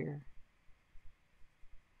already here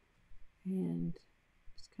and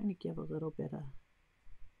just kind of give a little bit of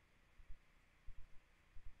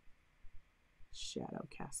shadow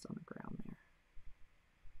cast on the ground there.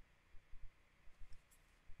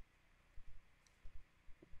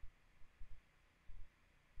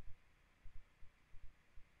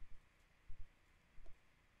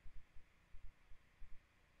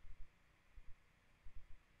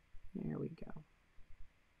 There we go.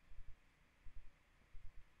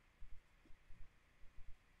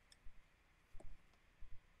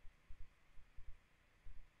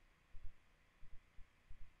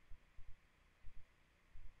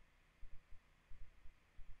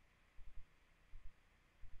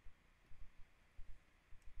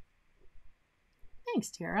 Thanks,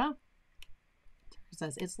 Tara. Tara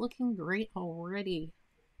says, it's looking great already.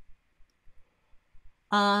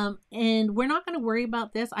 And we're not going to worry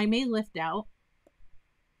about this. I may lift out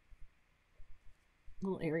a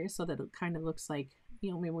little area so that it kind of looks like,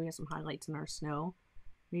 you know, maybe we have some highlights in our snow.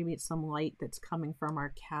 Maybe it's some light that's coming from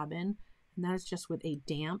our cabin. And that is just with a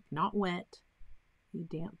damp, not wet, a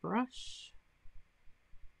damp brush.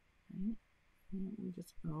 Right? And we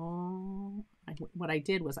just, what I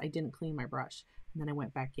did was I didn't clean my brush. And then I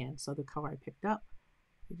went back in. So the color I picked up,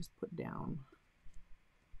 I just put down.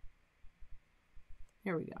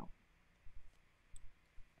 There we go.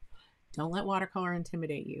 Don't let watercolor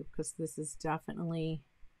intimidate you, because this is definitely,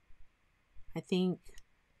 I think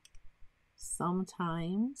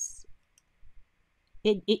sometimes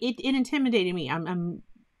it intimidated me. I'm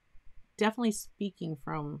definitely speaking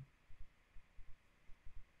from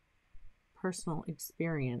personal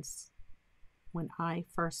experience. When I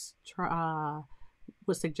first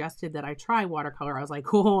was suggested that I try watercolor, I was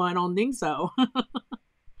like, oh, I don't think so.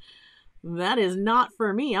 That is not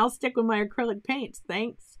for me. I'll stick with my acrylic paints.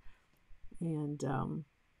 Thanks. And,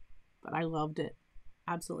 but I loved it.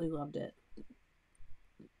 Absolutely loved it.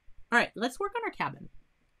 All right, let's work on our cabin.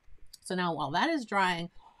 So now while that is drying,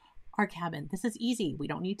 our cabin, this is easy. We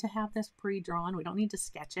don't need to have this pre-drawn. We don't need to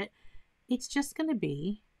sketch it. It's just going to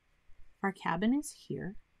be, our cabin is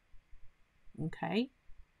here. Okay.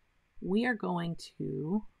 We are going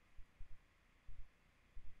to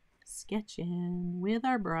sketch in with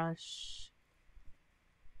our brush.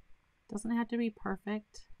 Doesn't have to be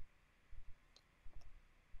perfect.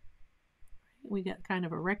 We got kind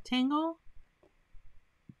of a rectangle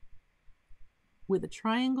with a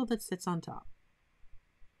triangle that sits on top.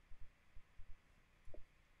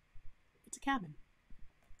 It's a cabin.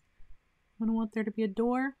 I'm going to want there to be a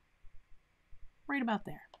door right about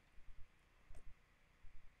there.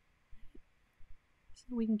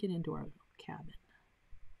 So we can get into our little cabin.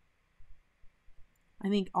 I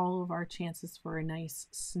think all of our chances for a nice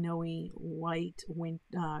snowy white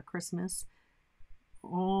Christmas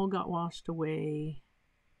all got washed away.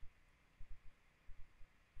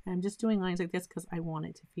 I'm just doing lines like this because I want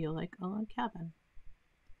it to feel like a log cabin.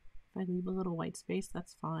 If I leave a little white space,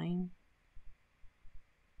 that's fine.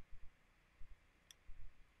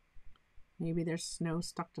 Maybe there's snow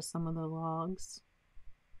stuck to some of the logs.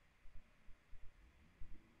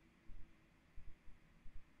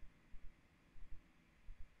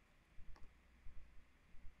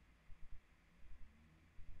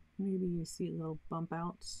 Maybe you see little bump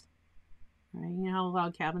outs. Right? You know how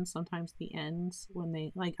log cabins, sometimes the ends, when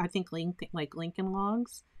they, like, I think like Lincoln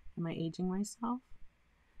logs. Am I aging myself?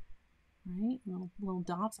 Right? Little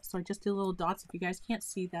dots. So I just did little dots. If you guys can't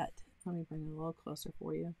see that, let me bring it a little closer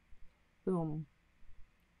for you. Boom.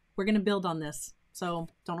 We're going to build on this. So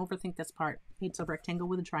don't overthink this part. It's a rectangle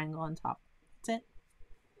with a triangle on top. That's it.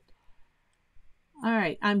 All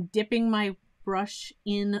right. I'm dipping my brush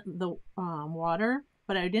in the water,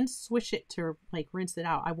 but I didn't swish it to like rinse it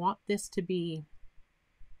out. I want this to be,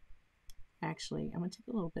 actually, I'm going to take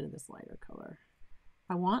a little bit of this lighter color.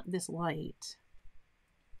 I want this light,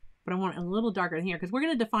 but I want it a little darker than here because we're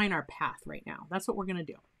going to define our path right now. That's what we're going to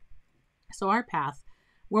do. So our path,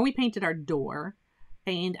 where we painted our door,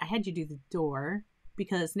 and I had you do the door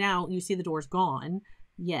because now you see the door's gone.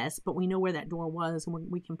 Yes, but we know where that door was and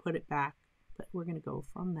we can put it back, but we're going to go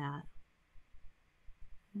from that.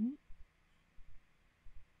 Okay.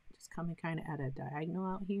 Just coming kind of at a diagonal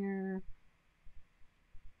out here.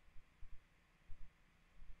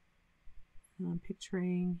 And I'm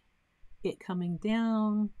picturing it coming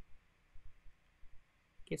down.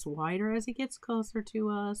 Gets wider as it gets closer to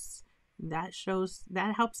us. That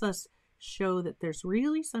helps us show that there's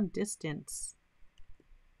really some distance.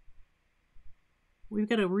 We've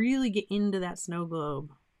got to really get into that snow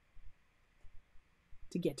globe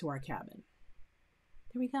to get to our cabin.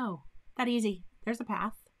 There we go. That easy. There's a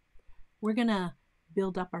path. We're going to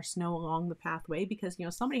build up our snow along the pathway because, you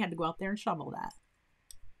know, somebody had to go out there and shovel that.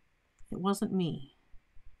 It wasn't me.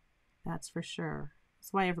 That's for sure.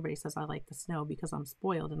 That's why everybody says I like the snow, because I'm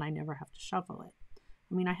spoiled and I never have to shovel it.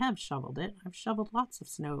 I mean, I have shoveled it. I've shoveled lots of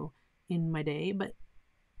snow in my day, but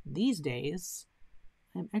these days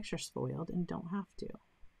I'm extra spoiled and don't have to.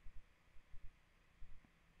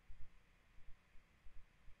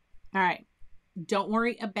 All right. Don't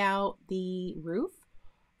worry about the roof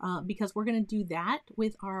because we're going to do that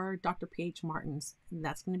with our Dr. P.H. Martins.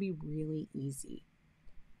 That's going to be really easy.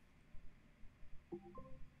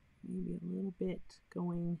 Maybe a little bit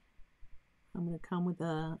going. I'm going to come with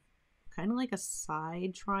a kind of like a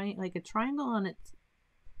side triangle, like a triangle on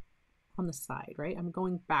the side, right? I'm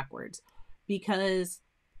going backwards because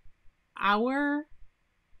our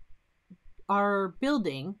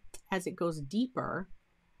building, as it goes deeper,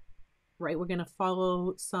 right, we're going to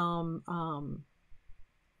follow some,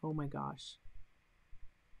 oh my gosh,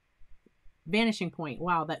 vanishing point.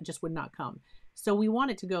 Wow, that just would not come. So we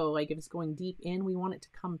want it to go, like if it's going deep in, we want it to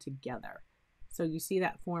come together. So you see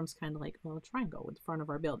that forms kind of like a little triangle with the front of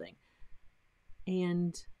our building.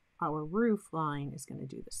 And our roof line is going to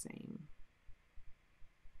do the same.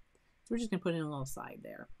 So we're just going to put in a little side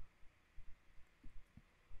there.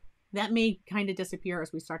 That may kind of disappear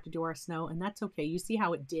as we start to do our snow, and that's okay. You see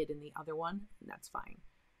how it did in the other one, and that's fine.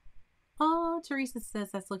 Oh, Teresa says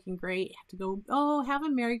that's looking great. Have to go. Oh, have a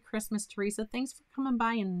Merry Christmas, Teresa. Thanks for coming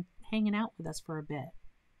by and hanging out with us for a bit.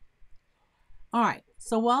 All right,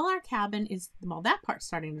 so while our cabin is, well, that part's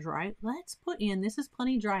starting to dry, let's put in, this is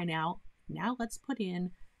plenty dry now. Now let's put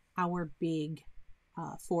in our big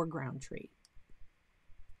foreground tree.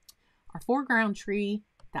 Our foreground tree,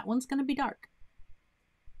 that one's going to be dark.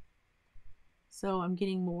 So I'm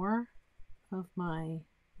getting more of my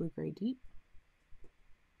blue-gray deep.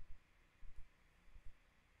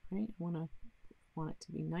 Right, I want it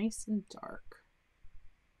to be nice and dark.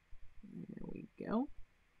 There we go.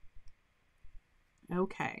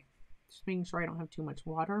 Okay, just making sure I don't have too much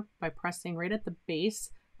water. By pressing right at the base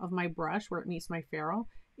of my brush where it meets my ferrule,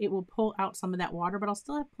 it will pull out some of that water, but I'll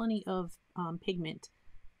still have plenty of pigment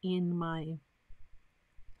in my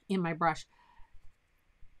brush.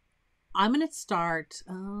 I'm going to start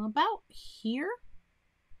about here.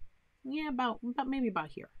 Yeah, maybe about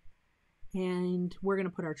here. And we're going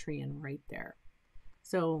to put our tree in right there.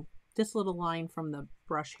 So this little line from the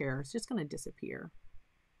brush hair is just going to disappear.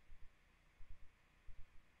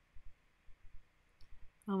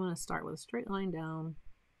 I'm going to start with a straight line down.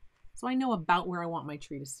 So I know about where I want my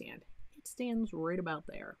tree to stand. It stands right about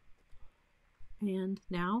there. And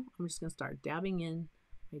now I'm just going to start dabbing in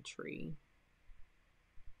my tree.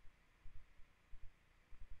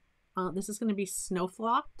 This is going to be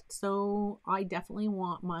snowflaked, so I definitely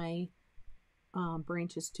want my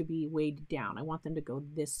branches to be weighed down. I want them to go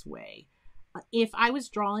this way. If I was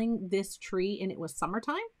drawing this tree and it was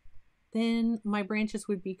summertime, then my branches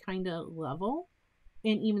would be kind of level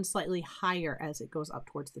and even slightly higher as it goes up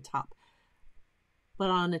towards the top. But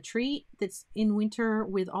on a tree that's in winter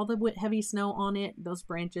with all the heavy snow on it, those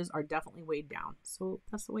branches are definitely weighed down. So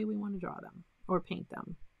that's the way we want to draw them or paint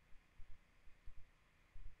them.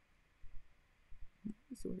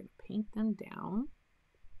 So we're going to paint them down.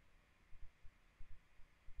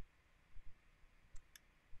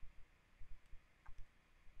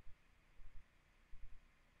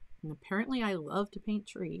 And apparently I love to paint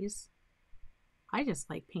trees. I just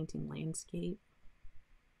like painting landscape.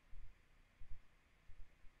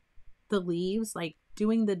 The leaves, like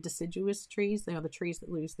doing the deciduous trees, you know, the trees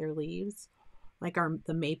that lose their leaves, like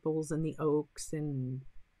the maples and the oaks and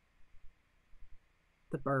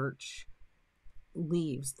the birch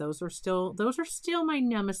leaves. Those are still my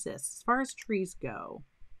nemesis as far as trees go.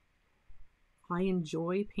 I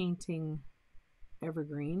enjoy painting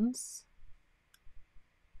evergreens,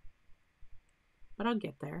 but I'll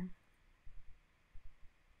get there.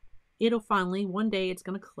 It'll finally, one day it's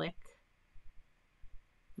going to click.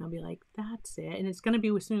 And I'll be like, that's it. And it's going to be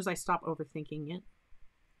as soon as I stop overthinking it.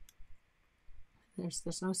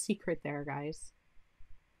 There's no secret there, guys.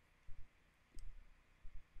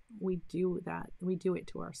 We do that. We do it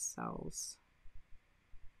to ourselves.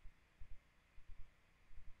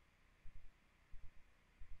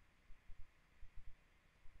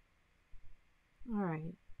 All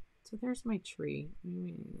right. So there's my tree.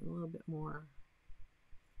 Maybe a little bit more.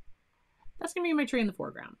 That's going to be my tree in the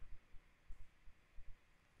foreground.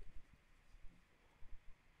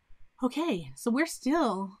 Okay, so we're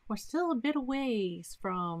still a bit a ways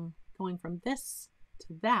from going from this to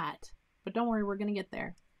that, but don't worry, we're going to get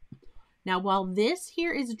there. Now, while this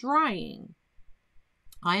here is drying,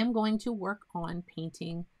 I am going to work on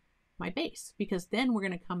painting my base, because then we're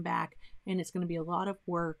going to come back and it's going to be a lot of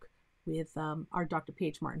work with our Dr.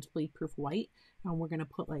 P.H. Martin's Bleed Proof White, and we're going to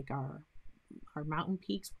put like our mountain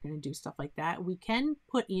peaks. We're going to do stuff like that. We can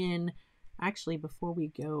put in, actually, before we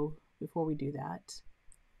do that,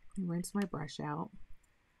 rinse my brush out.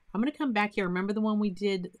 I'm going to come back here. Remember the one we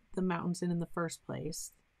did the mountains in the first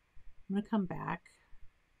place? I'm going to come back.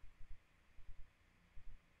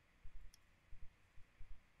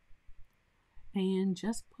 And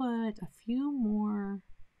just put a few more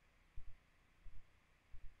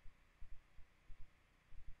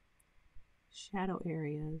shadow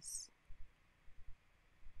areas.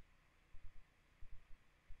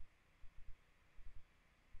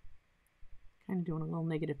 Kind of doing a little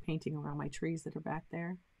negative painting around my trees that are back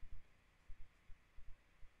there.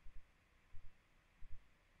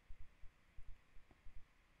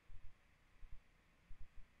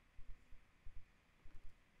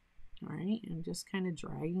 All right, and just kind of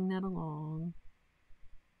dragging that along.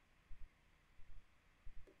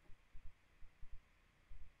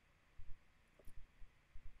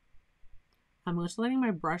 I'm just letting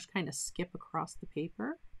my brush kind of skip across the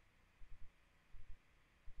paper.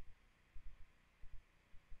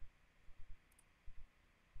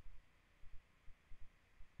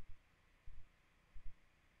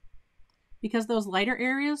 Because those lighter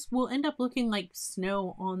areas will end up looking like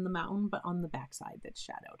snow on the mountain, but on the backside that's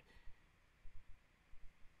shadowed.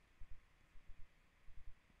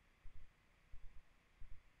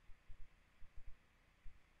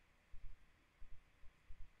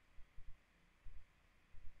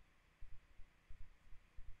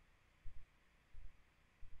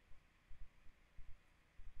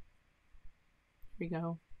 Here we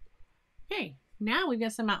go. Okay, now we've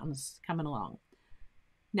got some mountains coming along.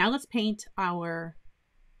 Now let's paint our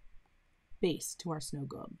base to our snow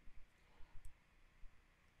globe.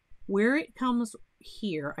 Where it comes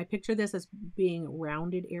here, I picture this as being a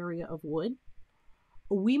rounded area of wood.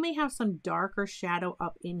 We may have some darker shadow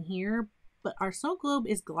up in here, but our snow globe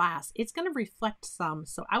is glass. It's going to reflect some.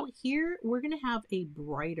 So out here, we're going to have a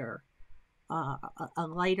brighter, a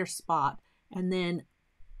lighter spot. And then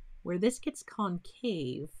where this gets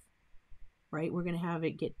concave, right, we're going to have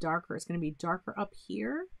it get darker. It's going to be darker up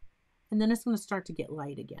here. And then it's going to start to get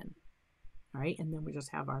light again. All right. And then we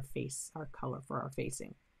just have our face, our color for our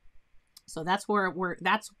facing. So that's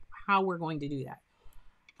that's how we're going to do that.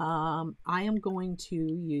 I am going to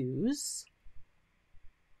use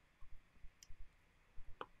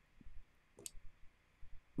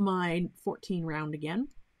my 14 round again.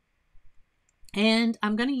 And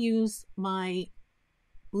I'm going to use my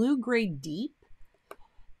blue gray deep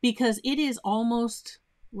because it is almost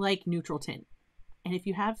like neutral tint. And if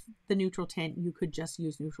you have the neutral tint, you could just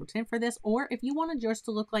use neutral tint for this. Or if you wanted yours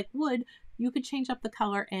to look like wood, you could change up the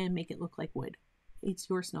color and make it look like wood. It's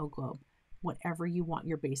your snow globe, whatever you want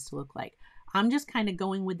your base to look like. I'm just kind of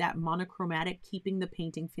going with that monochromatic, keeping the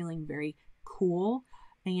painting feeling very cool.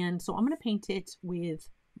 And so I'm going to paint it with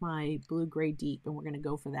my blue gray deep, and we're going to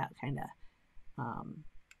go for that kind of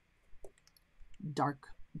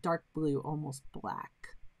dark blue, almost black.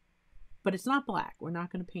 But it's not black. We're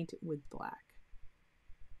not going to paint it with black.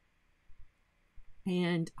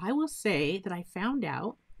 And I will say that I found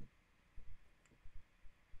out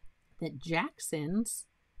that Jackson's,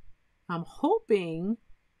 I'm hoping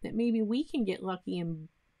that maybe we can get lucky and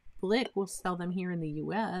Blick will sell them here in the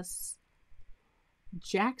US.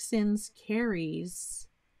 Jackson's carries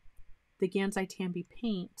the Gansai Tambi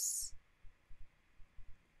paints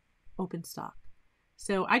open stock.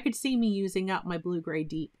 So I could see me using up my blue gray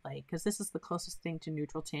deep, like, because this is the closest thing to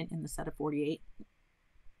neutral tint in the set of 48.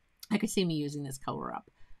 I could see me using this color up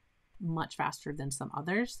much faster than some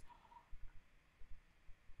others.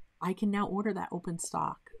 I can now order that open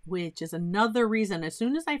stock, which is another reason. As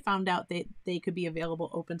soon as I found out that they could be available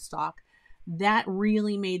open stock, that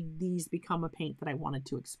really made these become a paint that I wanted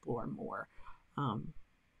to explore more.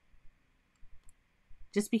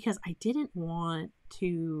 Just because I didn't want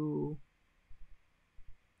to,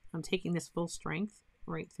 I'm taking this full strength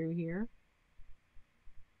right through here.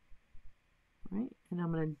 Right, and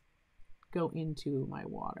I'm going to go into my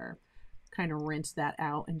water, kind of rinse that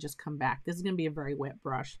out and just come back. This is going to be a very wet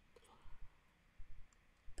brush.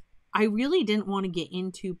 I really didn't want to get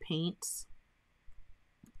into paints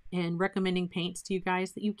and recommending paints to you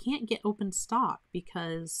guys that you can't get open stock,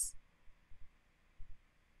 because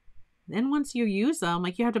then once you use them,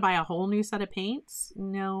 like, you have to buy a whole new set of paints.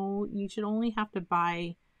 No, you should only have to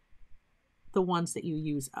buy the ones that you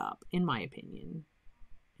use up, in my opinion,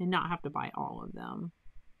 and not have to buy all of them.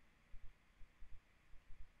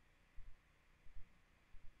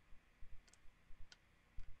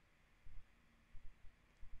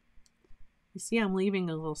 You see, I'm leaving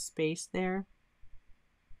a little space there.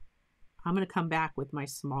 I'm going to come back with my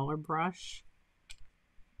smaller brush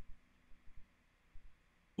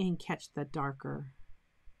and catch the darker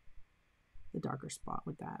spot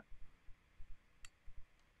with that.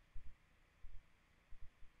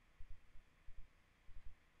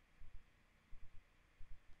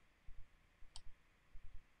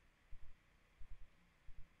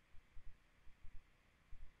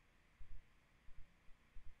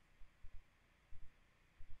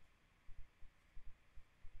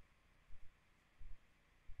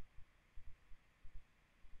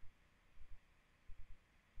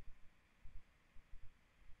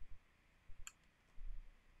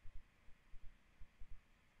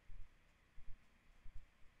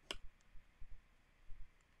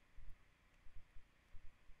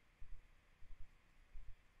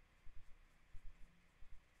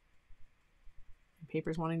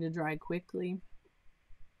 Paper's wanting to dry quickly.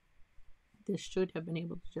 This should have been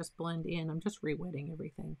able to just blend in. I'm just re-wetting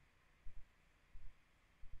everything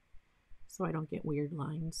so I don't get weird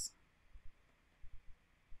lines.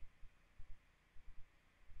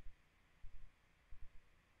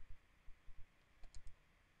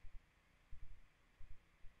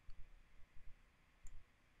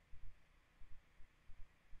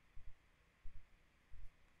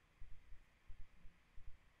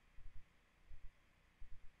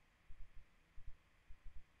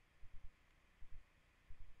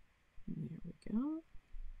 There we go.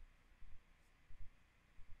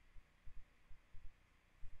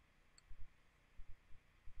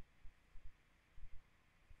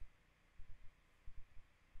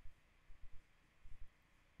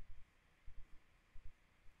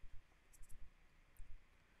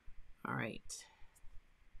 All right.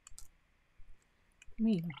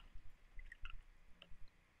 I'm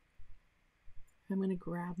going to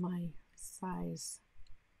grab my size.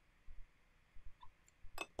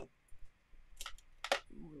 What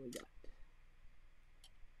do we got?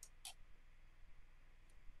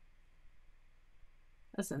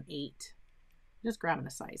 That's an 8. Just grabbing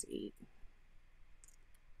a size 8.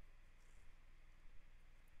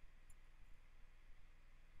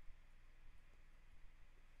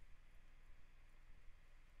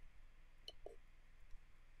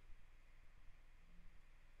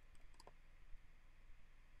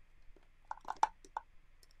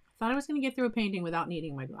 Thought I was going to get through a painting without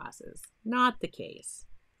needing my glasses. Not the case.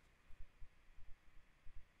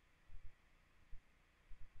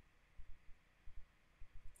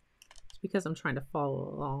 It's because I'm trying to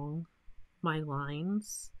follow along my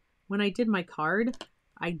lines. When I did my card,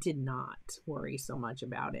 I did not worry so much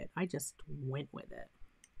about it. I just went with it.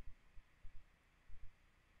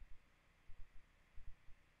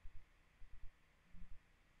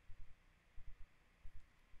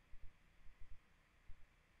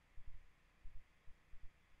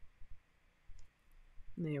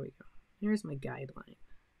 There we go. Here's my guideline.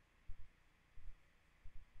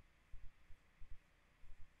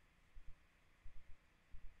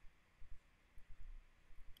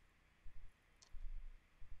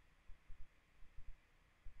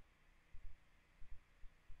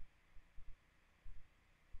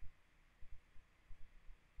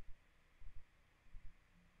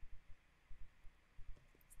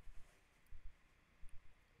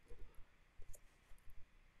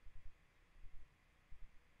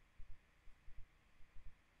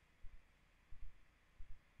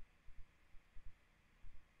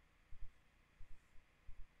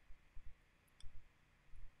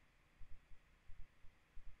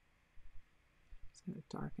 Going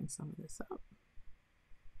to darken some of this up.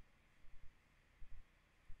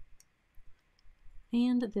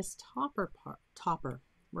 And this this topper part.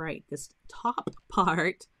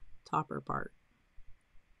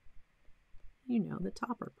 You know, the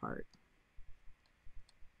topper part.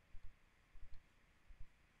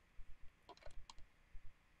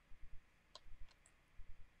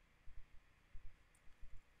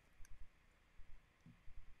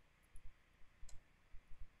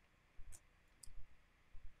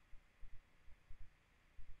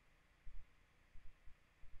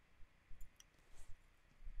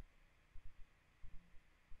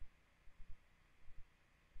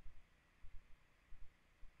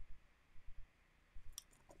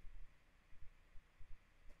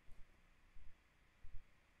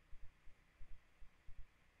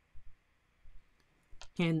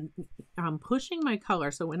 And I'm pushing my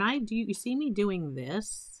color. So when I do, you see me doing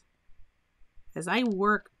this, as I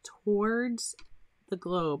work towards the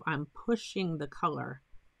globe, I'm pushing the color.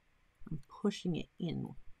 I'm pushing it in.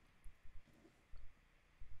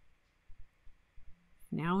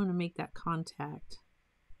 Now I'm going to make that contact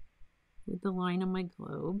with the line of my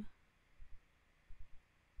globe.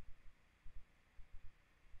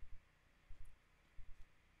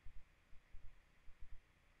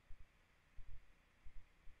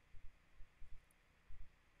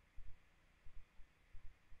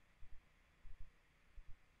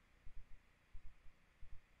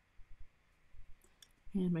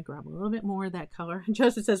 And I'm going to grab a little bit more of that color.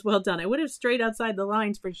 Joseph says, well done. I would have strayed outside the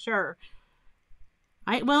lines for sure.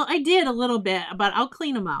 Well, I did a little bit, but I'll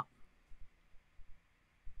clean them up.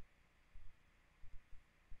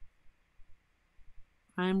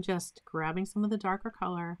 I'm just grabbing some of the darker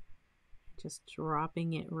color, just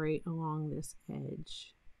dropping it right along this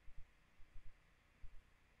edge.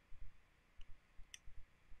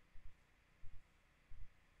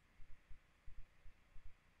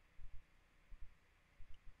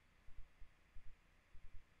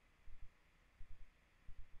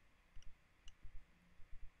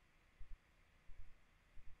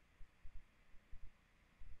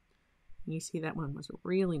 You see that one was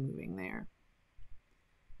really moving there.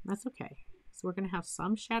 That's okay. So we're going to have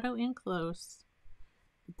some shadow in close,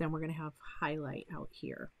 but then we're going to have highlight out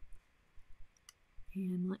here.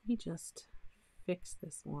 And let me just fix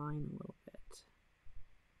this line a little bit.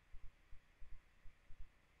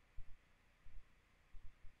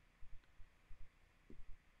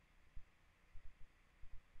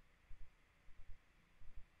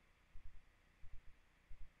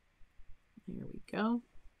 There we go.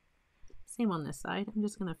 Same on this side. I'm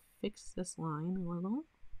just going to fix this line a little.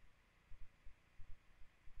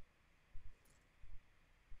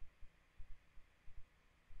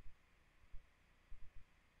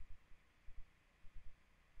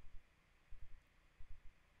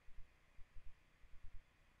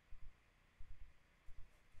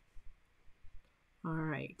 All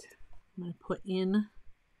right. I'm going to put in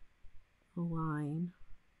a line.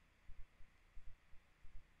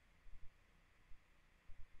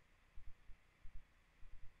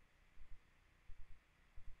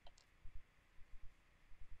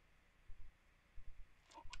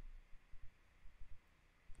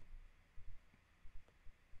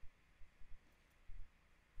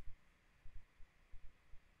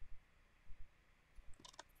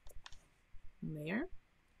 There.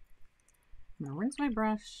 I'm going to rinse my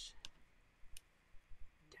brush,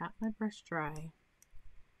 tap my brush dry,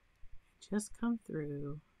 just come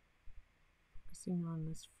through, focusing on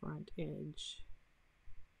this front edge,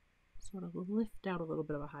 sort of lift out a little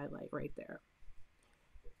bit of a highlight right there.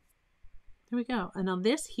 There we go. And now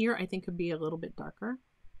this here I think could be a little bit darker.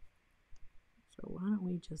 So why don't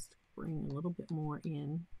we just bring a little bit more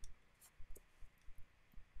in.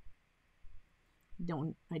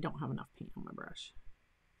 I don't have enough paint on my brush.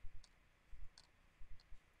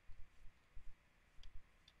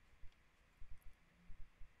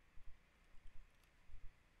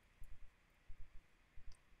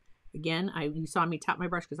 Again, you saw me tap my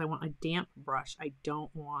brush because I want a damp brush. I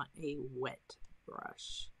don't want a wet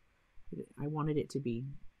brush. I wanted it to be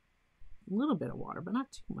a little bit of water, but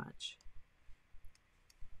not too much.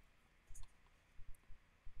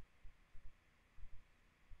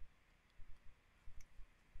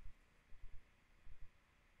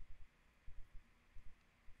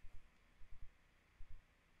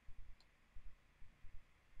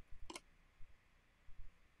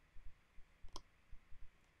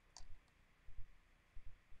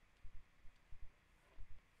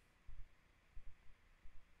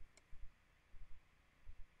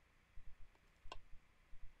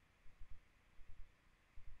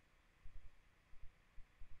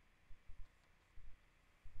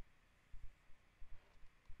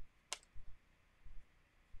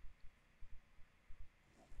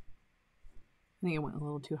 I think I went a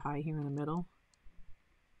little too high here in the middle.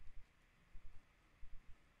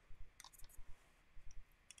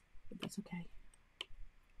 But that's okay.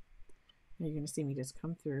 Now you're going to see me just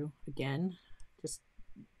come through again, just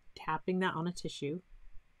tapping that on a tissue.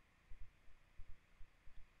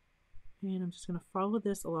 And I'm just going to follow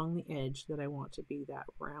this along the edge that I want to be that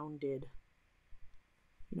rounded,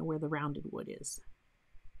 you know, where the rounded wood is.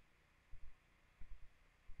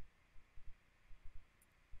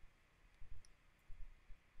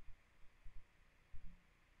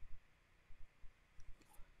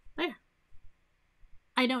 There.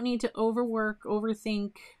 I don't need to overwork,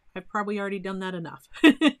 overthink. I've probably already done that enough.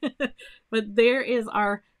 But there is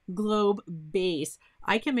our globe base.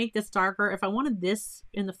 I can make this darker. If I wanted this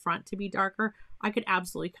in the front to be darker, I could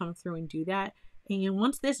absolutely come through and do that. And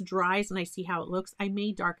once this dries and I see how it looks, I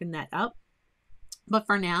may darken that up. But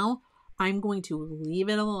for now, I'm going to leave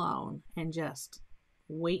it alone and just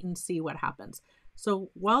wait and see what happens.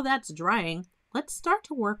 So while that's drying, let's start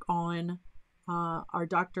to work on our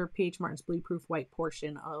Dr. P.H. Martin's Bleed Proof White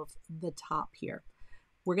portion of the top here.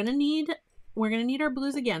 We're gonna need our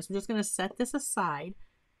blues again. So I'm just gonna set this aside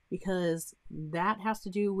because that has to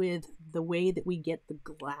do with the way that we get the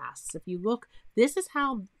glass. If you look, this is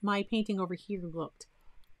how my painting over here looked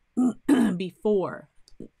before.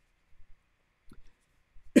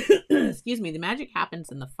 Excuse me, the magic happens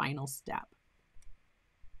in the final step.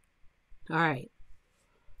 All right.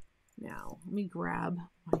 Now, let me grab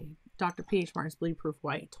my Dr. P.H. Martin's Bleed Proof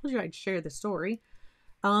White. I told you I'd share the story.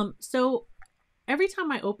 So every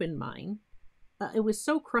time I opened mine, it was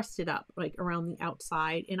so crusted up, like around the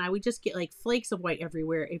outside, and I would just get like flakes of white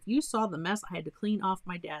everywhere. If you saw the mess I had to clean off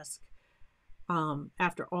my desk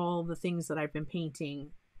after all the things that I've been painting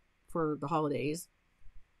for the holidays,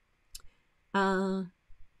 yeah,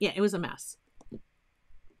 it was a mess.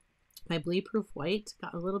 My Bleed Proof White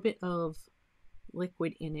got a little bit of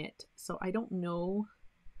liquid in it, so I don't know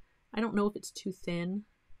if it's too thin.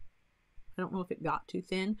 I don't know if it got too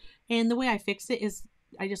thin. And the way I fix it is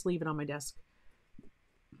I just leave it on my desk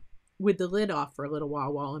with the lid off for a little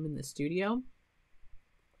while I'm in the studio.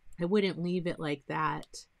 I wouldn't leave it like that,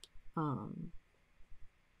 you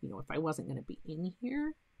know, if I wasn't going to be in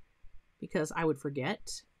here, because I would forget,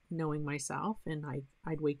 knowing myself, and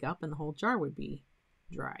I'd wake up and the whole jar would be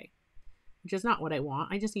dry, which is not what I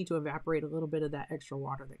want. I just need to evaporate a little bit of that extra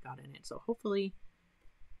water that got in it. So hopefully,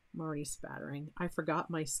 I'm already spattering. I forgot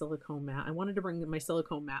my silicone mat. I wanted to bring my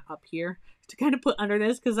silicone mat up here to kind of put under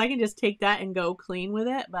this because I can just take that and go clean with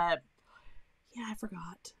it. But yeah, I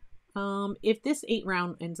forgot. If this 8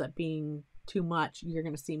 round ends up being too much, you're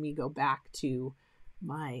going to see me go back to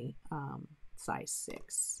my size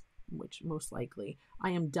 6, which most likely I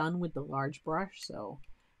am done with the large brush. So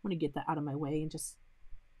I'm going to get that out of my way and just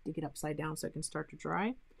dig it upside down so it can start to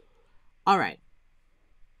dry. All right.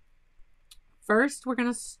 First, we're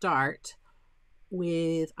going to start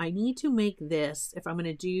with, I need to make this, if I'm going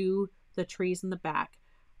to do the trees in the back,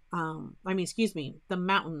 excuse me, the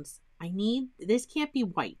mountains, this can't be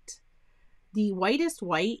white. The whitest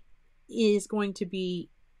white is going to be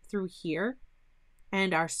through here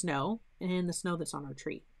and our snow and the snow that's on our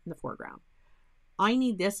tree in the foreground. I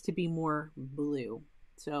need this to be more blue.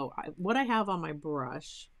 So what I have on my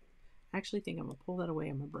brush, I actually think I'm going to pull that away.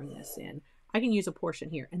 I'm going to bring this in. I can use a portion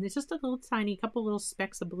here. And there's just a little tiny couple little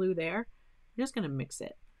specks of blue there. I'm just going to mix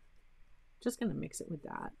it. Just going to mix it with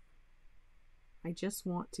that. I just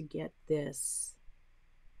want to get this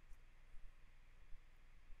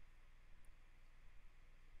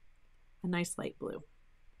a nice light blue.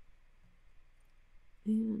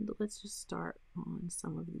 And let's just start on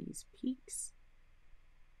some of these peaks.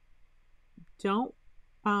 Don't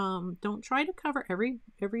try to cover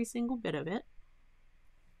every single bit of it.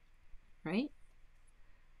 Right?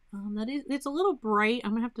 It's a little bright.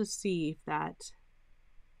 I'm gonna have to see if that,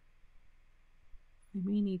 I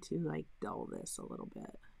may need to like dull this a little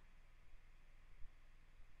bit.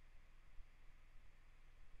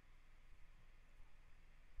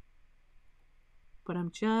 But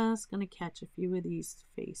I'm just gonna catch a few of these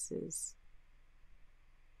faces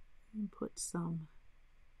and put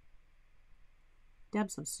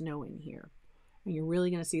dab some snow in here. And you're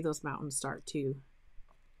really gonna see those mountains start to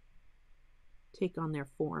take on their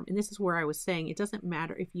form. And this is where I was saying it doesn't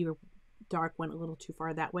matter if your dark went a little too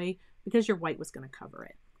far that way, because your white was going to cover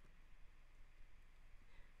it.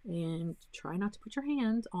 And try not to put your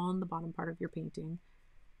hand on the bottom part of your painting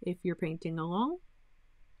if you're painting along.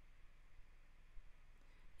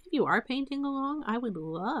 If you are painting along, I would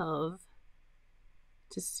love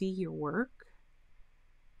to see your work.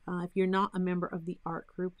 If you're not a member of the art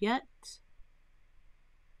group yet,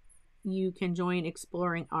 you can join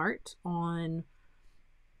Exploring Art on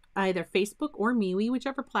either Facebook or MeWe,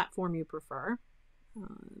 whichever platform you prefer.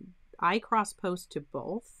 I cross post to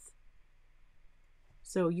both,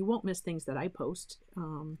 so you won't miss things that I post,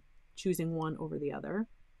 choosing one over the other.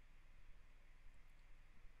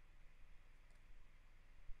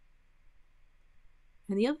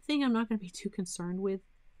 And the other thing I'm not going to be too concerned with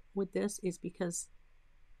this is because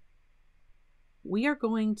we are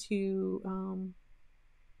going to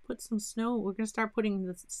put some snow. We're going to start putting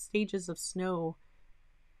the stages of snow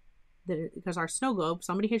because our snow globe,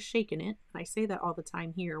 somebody has shaken it. I say that all the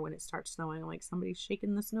time here when it starts snowing. I'm like, somebody's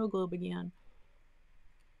shaking the snow globe again.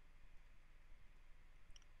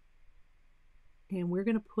 And we're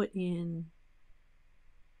going to put in,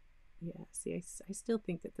 yeah, see, I still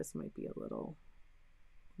think that this might be a little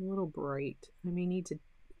bright. I may need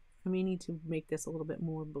to make this a little bit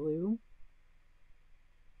more blue.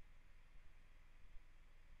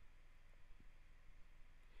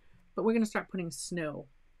 But we're going to start putting snow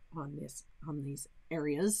on these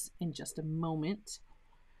areas in just a moment.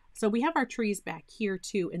 So we have our trees back here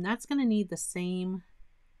too, and that's going to need the same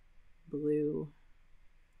blue.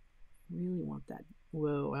 I really want that.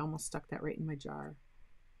 Whoa, I almost stuck that right in my jar.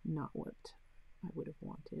 Not what I would have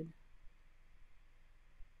wanted.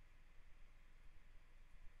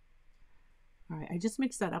 All right, I just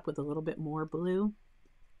mixed that up with a little bit more blue.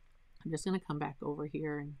 I'm just going to come back over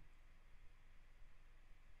here and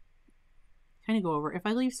kind of go over. If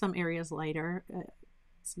I leave some areas lighter,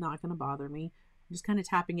 it's not going to bother me. I'm just kind of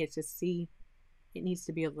tapping it to see it needs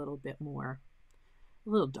to be a little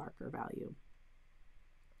darker value.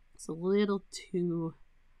 It's a little too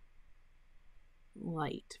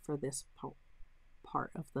light for this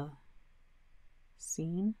part of the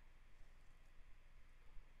scene.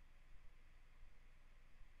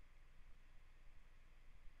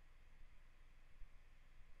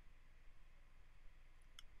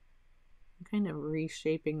 I'm kind of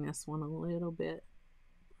reshaping this one a little bit,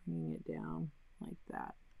 bringing it down like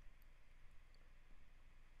that.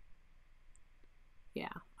 Yeah,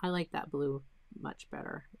 I like that blue much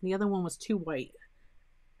better. The other one was too white.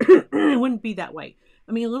 It wouldn't be that white.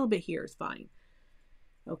 I mean, a little bit here is fine.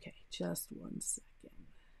 Okay, just 1 second.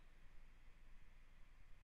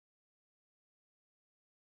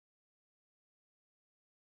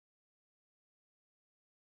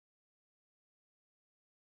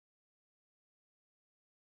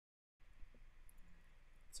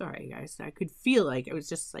 Sorry, guys. I could feel like it was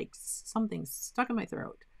just like something stuck in my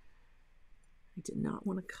throat. I did not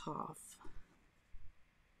want to cough.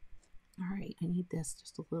 All right, I need this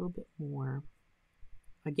just a little bit more.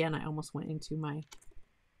 Again, I almost went into my,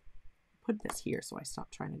 put this here so I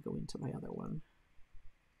stopped trying to go into my other one.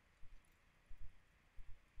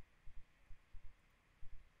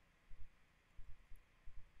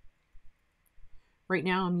 Right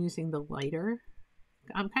now I'm using the lighter.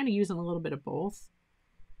 I'm kind of using a little bit of both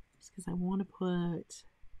just because I want to put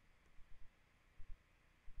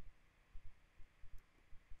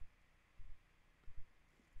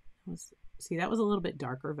see, that was a little bit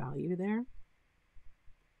darker value there.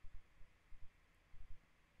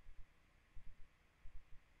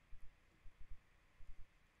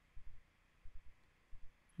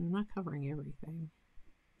 I'm not covering everything.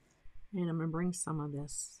 And I'm going to bring some of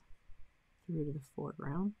this through to the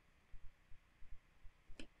foreground,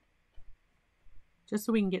 just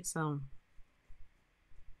so we can get some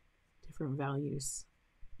different values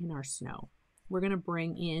in our snow. We're going to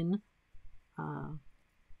bring in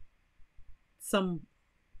some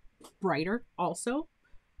brighter also.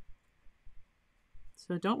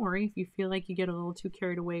 So don't worry if you feel like you get a little too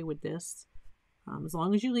carried away with this. As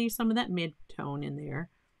long as you leave some of that mid-tone in there,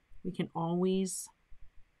 we can always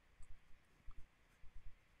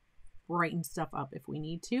brighten stuff up if we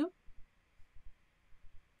need to.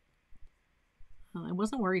 I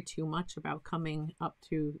wasn't worried too much about coming up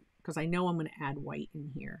to, because I know I'm going to add white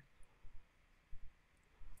in here.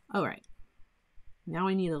 All right. Now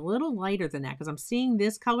I need a little lighter than that because I'm seeing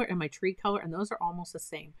this color and my tree color, and those are almost the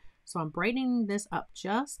same. So I'm brightening this up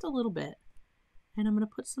just a little bit, and I'm going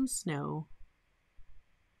to put some snow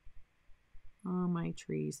on my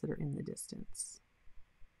trees that are in the distance.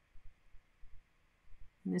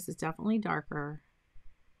 And this is definitely darker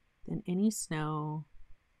than any snow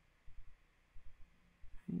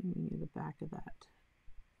near the back of that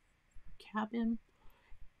cabin.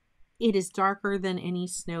 It is darker than any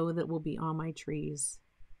snow that will be on my trees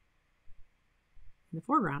in the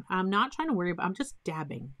foreground. I'm not trying to worry about, I'm just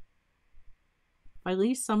dabbing. If I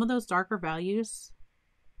leave some of those darker values,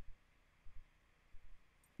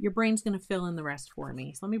 your brain's going to fill in the rest for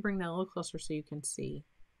me. So let me bring that a little closer so you can see.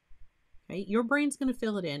 Okay, your brain's going to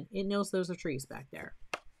fill it in. It knows those are trees back there.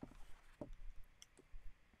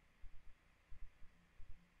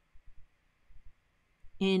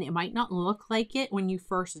 And it might not look like it when you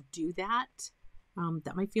first do that.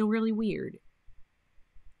 That might feel really weird.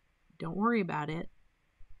 Don't worry about it.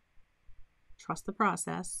 Trust the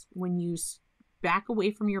process. When you back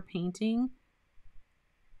away from your painting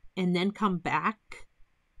and then come back,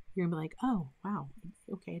 you're gonna be like, oh, wow,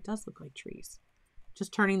 okay, it does look like trees.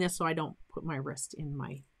 Just turning this so I don't put my wrist in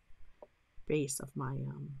my base of my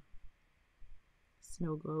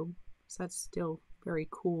snow globe. So that's still very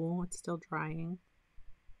cool. It's still drying.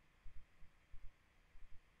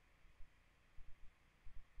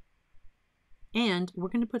 And we're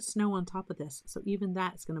going to put snow on top of this. So even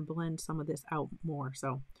that's going to blend some of this out more.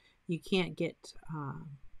 So you can't get,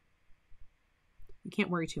 you can't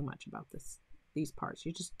worry too much about these parts.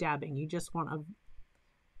 You're just dabbing. You just want to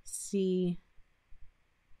see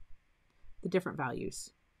the different values.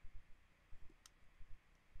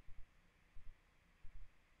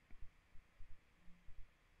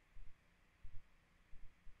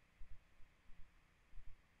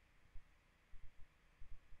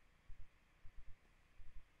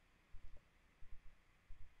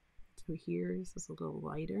 So here this is a little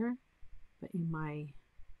lighter, but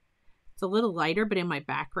it's a little lighter, but in my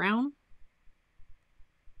background,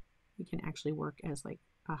 it can actually work as like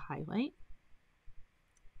a highlight.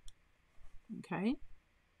 Okay,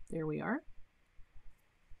 there we are.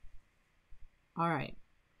 All right,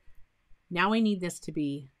 now I need this to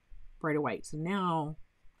be brighter white. So now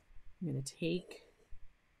I'm going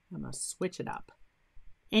to switch it up.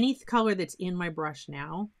 Any color that's in my brush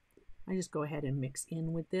now, I just go ahead and mix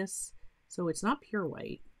in with this. So it's not pure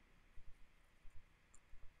white.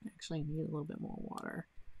 Actually, I need a little bit more water.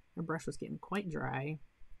 My brush was getting quite dry.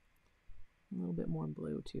 A little bit more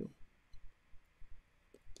blue too.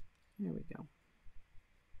 There we go.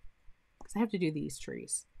 Because I have to do these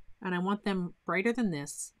trees. And I want them brighter than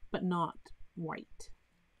this, but not white,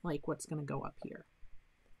 like what's going to go up here.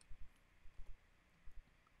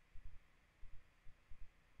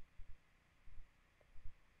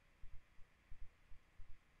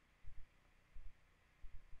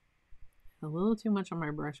 A little too much on my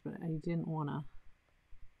brush, but I didn't want to.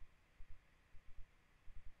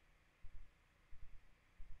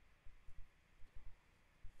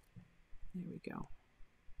 There we go.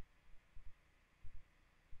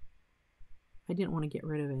 I didn't want to get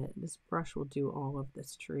rid of it. This brush will do all of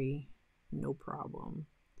this tree, no problem.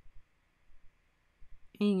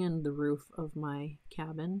 And the roof of my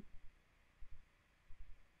cabin.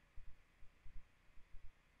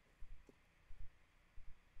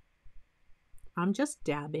 I'm just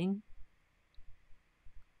dabbing,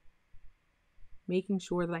 making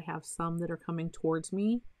sure that I have some that are coming towards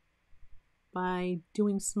me by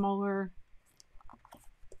doing smaller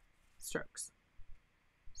strokes.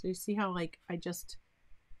 So you see how like I just,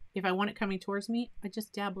 if I want it coming towards me, I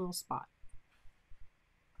just dab a little spot.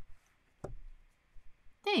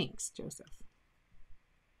 Thanks, Joseph.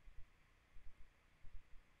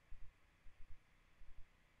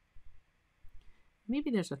 Maybe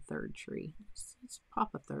there's a third tree. Let's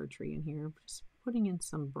pop a third tree in here. Just putting in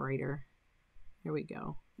some brighter. There we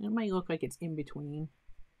go. It might look like it's in between.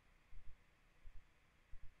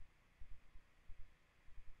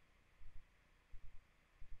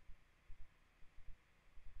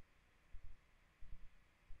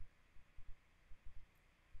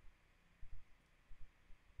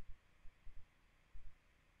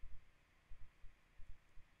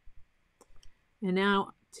 And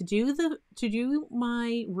now to do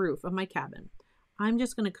my roof of my cabin, I'm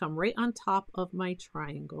just going to come right on top of my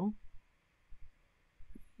triangle.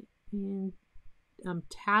 And I'm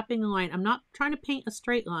tapping a line. I'm not trying to paint a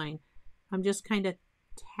straight line. I'm just kind of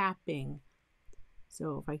tapping.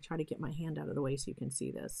 So if I try to get my hand out of the way so you can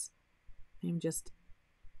see this, I'm just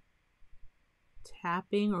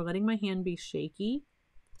tapping or letting my hand be shaky.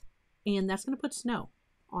 And that's going to put snow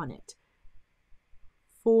on it.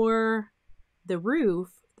 For the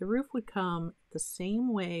roof would come the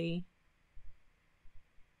same way,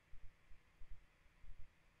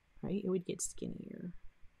 right? It would get skinnier.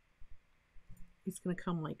 It's going to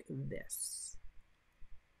come like this.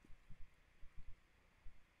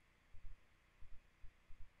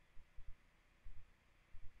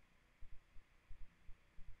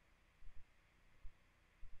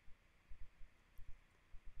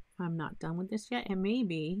 I'm not done with this yet, and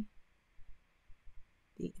maybe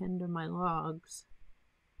the end of my logs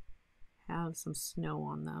have some snow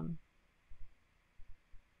on them.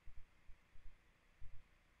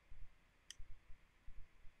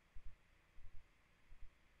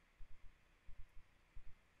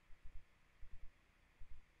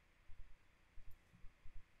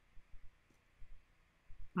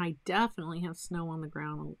 I definitely have snow on the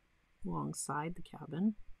ground alongside the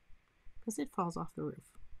cabin because it falls off the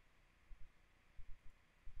roof.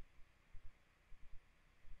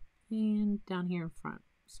 And down here in front.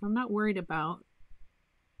 So I'm not worried about,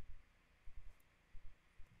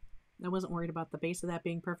 I wasn't worried about the base of that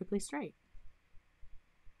being perfectly straight.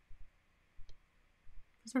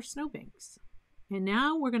 Those are snowbanks. And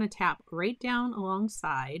now we're going to tap right down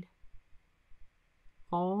alongside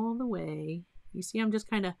all the way. You see I'm just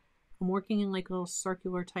kind of, I'm working in like little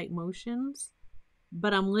circular type motions,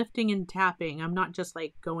 but I'm lifting and tapping. I'm not just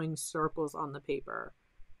like going circles on the paper.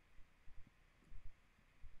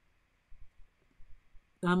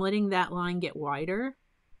 I'm letting that line get wider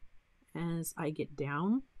as I get down.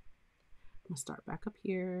 I'm going to start back up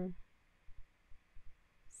here.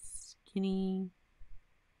 Skinny.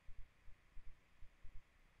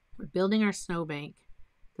 We're building our snowbank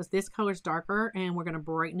because this color's darker and we're going to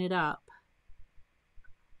brighten it up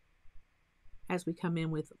as we come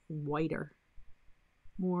in with whiter,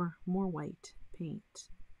 more white paint.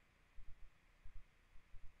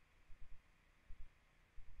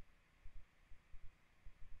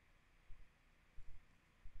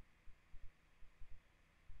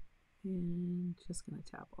 And just going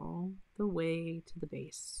to tap all the way to the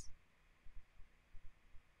base.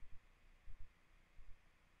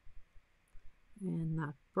 And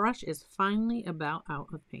that brush is finally about out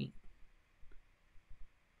of paint.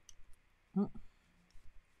 Oh.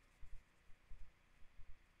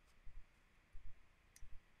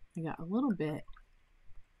 I got a little bit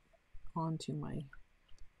onto my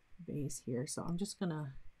base here, so I'm just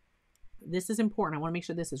gonna, this is important. I want to make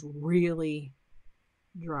sure this is really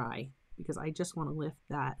dry because I just want to lift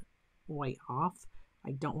that white off.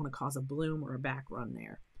 I don't want to cause a bloom or a back run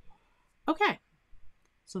there. Okay,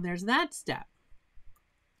 so there's that step.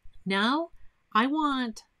 Now I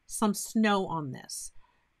want some snow on this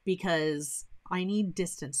because I need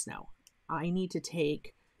distant snow. I need to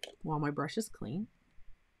take, while my brush is clean,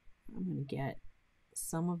 I'm going to get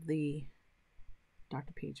some of the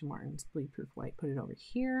Dr. Paige Martin's Bleed Proof White, put it over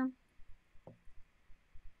here.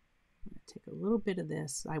 I'm going to take a little bit of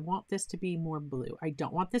this. I want this to be more blue. I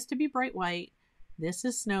don't want this to be bright white. This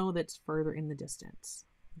is snow that's further in the distance.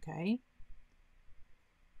 Okay.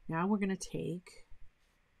 Now we're going to take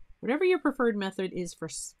whatever your preferred method is for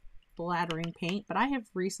splattering paint, but I have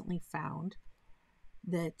recently found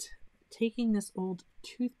that taking this old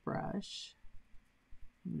toothbrush,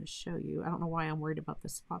 I'm going to show you. I don't know why I'm worried about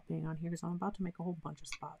this spot being on here because I'm about to make a whole bunch of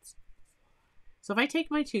spots. So if I take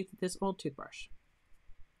my this old toothbrush,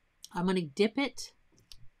 I'm going to dip it.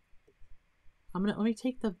 Let me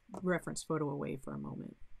take the reference photo away for a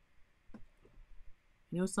moment. I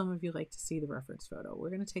know some of you like to see the reference photo.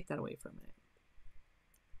 We're going to take that away for a minute.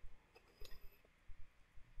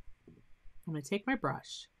 I'm going to take my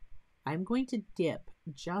brush. I'm going to dip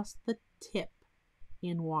just the tip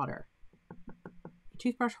in water. The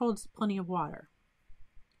toothbrush holds plenty of water.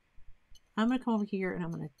 I'm going to come over here and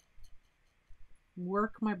I'm going to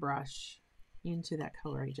work my brush into that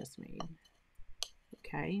color I just made.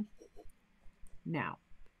 Okay. Now,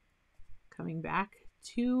 coming back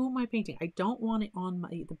to my painting. I don't want it on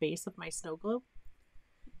the base of my snow globe.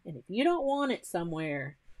 And if you don't want it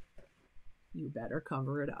somewhere, you better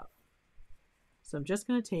cover it up. So I'm just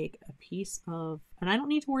going to take a piece of, and I don't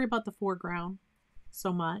need to worry about the foreground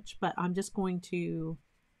so much, but I'm just going to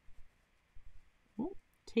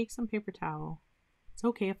take some paper towel. It's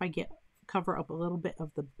okay if I cover up a little bit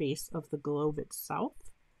of the base of the globe itself.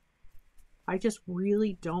 I just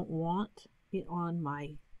really don't want it on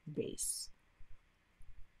my base.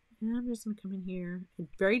 And I'm just going to come in here and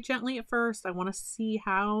very gently at first. I want to see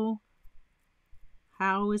how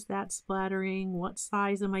is that splattering? What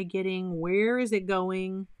size am I getting? Where is it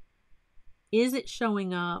going? Is it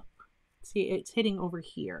showing up? See, it's hitting over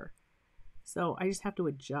here. So I just have to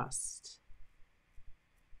adjust.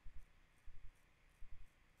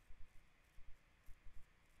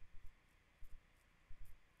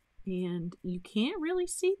 And you can't really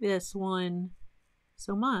see this one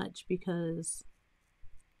so much because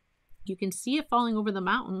you can see it falling over the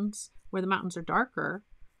mountains where the mountains are darker.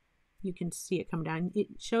 You can see it come down. It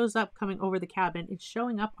shows up coming over the cabin. It's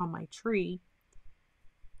showing up on my tree.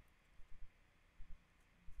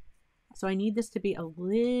 So I need this to be a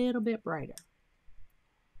little bit brighter.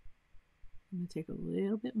 I'm going to take a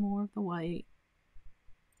little bit more of the white.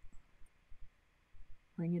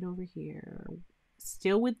 Bring it over here.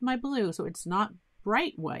 Still with my blue, so it's not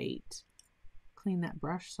bright white. Clean that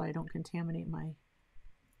brush so I don't contaminate my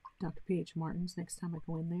Dr. P.H. Martin's next time I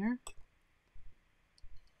go in there.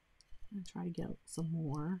 And try to get some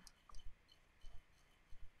more.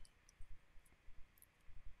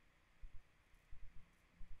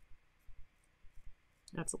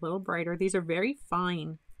 That's a little brighter. These are very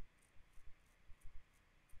fine.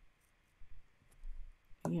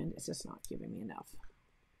 And it's just not giving me enough.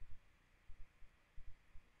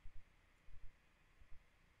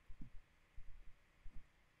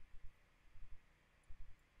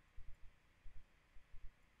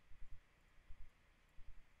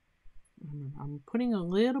 I'm putting a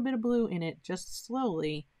little bit of blue in it just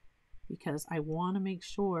slowly because I want to make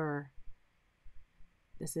sure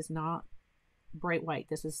this is not bright white.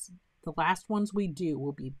 This is the last ones we do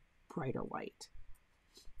will be brighter white.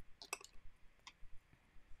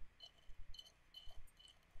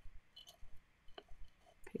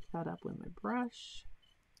 Pick that up with my brush.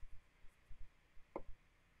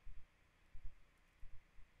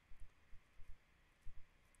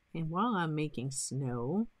 And while I'm making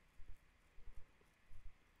snow,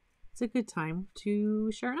 it's a good time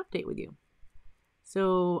to share an update with you.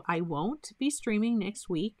 So I won't be streaming next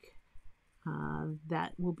week.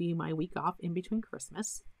 That will be my week off in between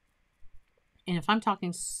Christmas. And if I'm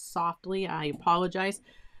talking softly, I apologize.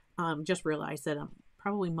 Just realized that I'm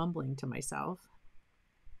probably mumbling to myself.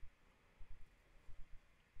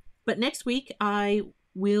 But next week I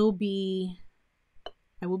will be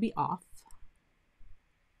off.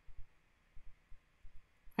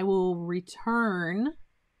 I will return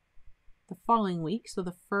the following week. So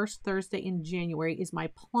the first Thursday in January is my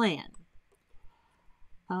plan.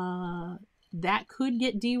 That could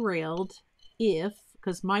get derailed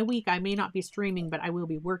because my week I may not be streaming, but I will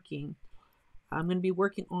be working. I'm going to be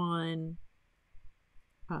working on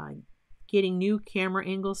getting new camera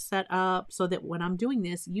angles set up so that when I'm doing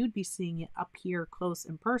this, you'd be seeing it up here close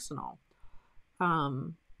and personal.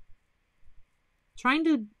 Trying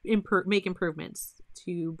to make improvements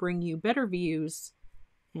to bring you better views,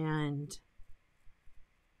 and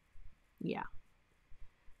yeah.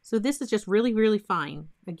 So this is just really, really fine.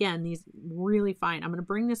 Again, these really fine. I'm going to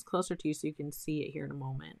bring this closer to you so you can see it here in a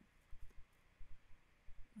moment.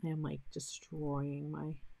 I am like destroying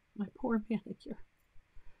my poor manicure.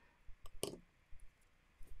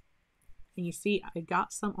 And you see, I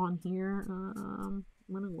got some on here. I'm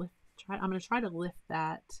going to try to lift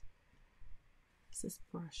that. What's this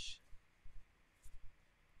brush?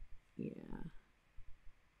 Yeah.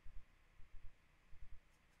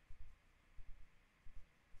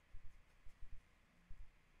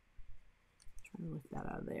 Trying to lift that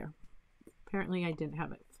out of there. Apparently I didn't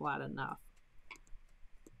have it flat enough.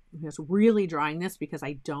 I'm just really drying this because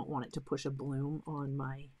I don't want it to push a bloom on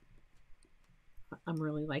my... I'm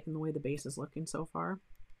really liking the way the base is looking so far.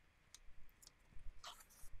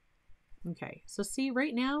 Okay, so see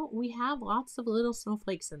right now we have lots of little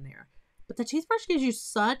snowflakes in there, but the toothbrush gives you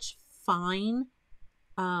such fine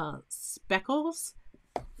speckles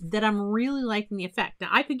that I'm really liking the effect. Now,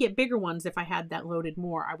 I could get bigger ones if I had that loaded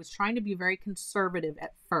more. I was trying to be very conservative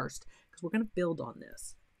at first because we're going to build on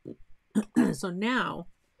this. So now,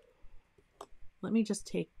 let me just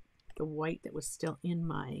take the white that was still in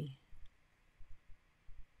my...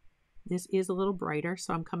 This is a little brighter,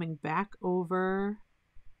 so I'm coming back over...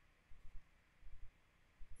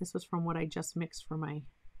 This was from what I just mixed for my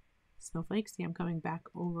snowflakes. See, I'm coming back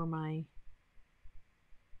over my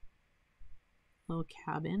little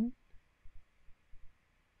cabin,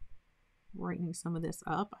 brightening some of this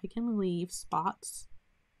up. I can leave spots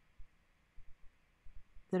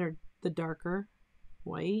that are the darker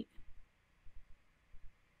white.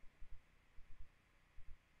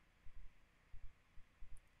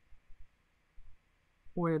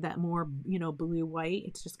 Or that more, you know, blue white.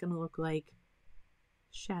 It's just going to look like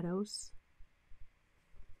shadows.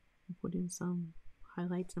 Put in some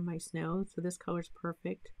highlights in my snow. So this color is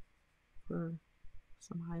perfect for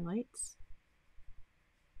some highlights.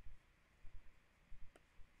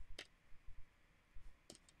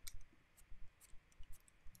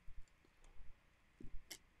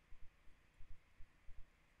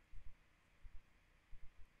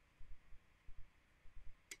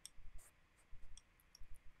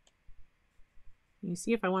 You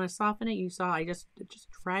see, if I want to soften it, you saw I just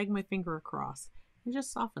drag my finger across. It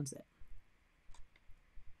just softens it.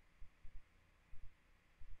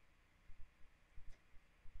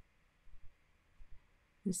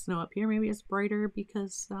 The snow up here maybe is brighter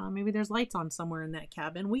because maybe there's lights on somewhere in that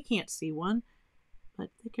cabin. We can't see one, but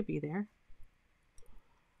they could be there.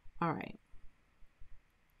 All right.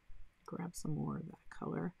 Grab some more of that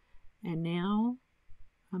color. And now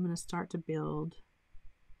I'm going to start to build,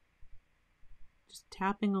 just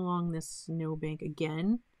tapping along this snowbank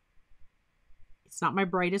again. It's not my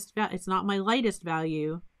brightest, it's not my lightest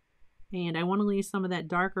value, and I want to leave some of that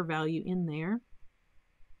darker value in there.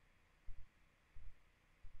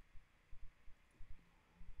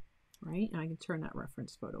 Right, and I can turn that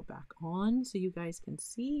reference photo back on so you guys can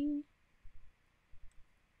see.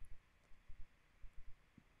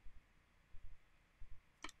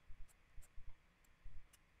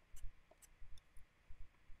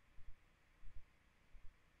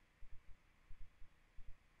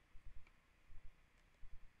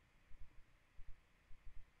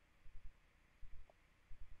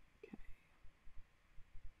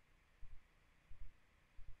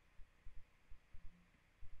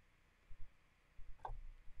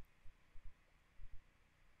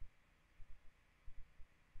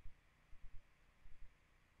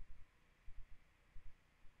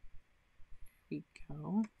 We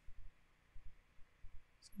go.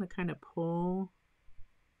 Just going to kind of pull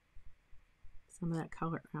some of that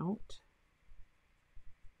color out.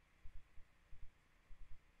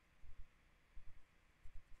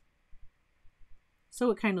 So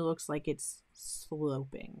it kind of looks like it's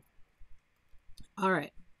sloping. All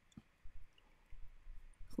right.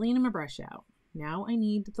 Cleaning my brush out. Now I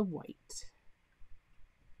need the white.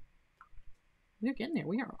 We're getting there.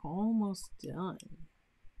 We are almost done.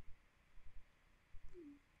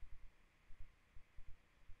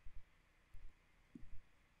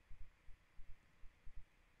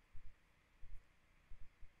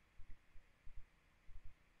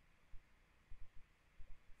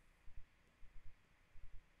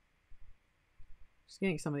 Just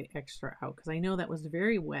getting some of the extra out because I know that was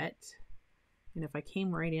very wet. And if I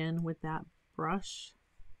came right in with that brush,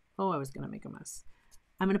 oh, I was going to make a mess.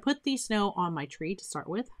 I'm going to put the snow on my tree to start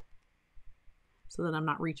with so that I'm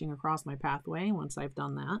not reaching across my pathway once I've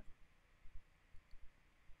done that.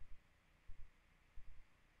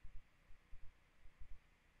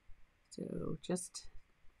 So just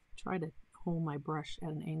try to hold my brush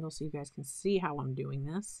at an angle so you guys can see how I'm doing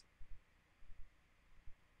this.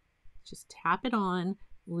 Just tap it on,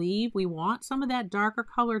 leave. We want some of that darker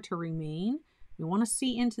color to remain. We want to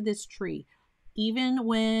see into this tree. Even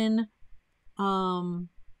when our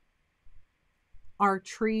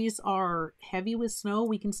trees are heavy with snow,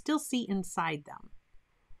 we can still see inside them.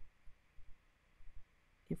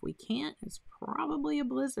 If we can't, it's probably a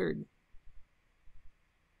blizzard.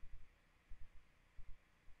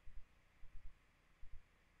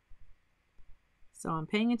 So I'm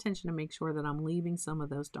paying attention to make sure that I'm leaving some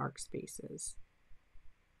of those dark spaces.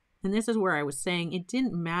 And this is where I was saying it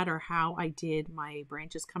didn't matter how I did my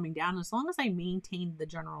branches coming down, as long as I maintained the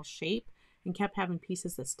general shape and kept having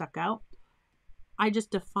pieces that stuck out. I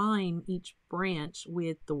just define each branch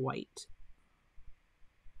with the white.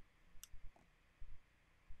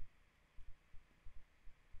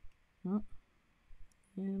 Oh,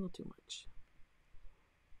 a little too much.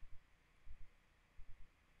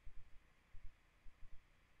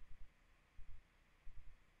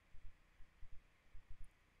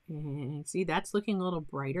 And see, that's looking a little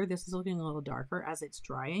brighter. This is looking a little darker as it's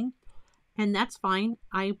drying. And that's fine.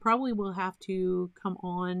 I probably will have to come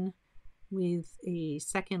on with a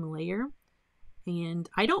second layer. And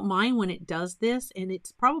I don't mind when it does this. And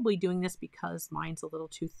it's probably doing this because mine's a little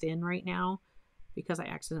too thin right now, because I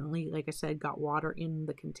accidentally, like I said, got water in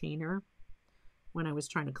the container when I was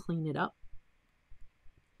trying to clean it up.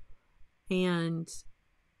 And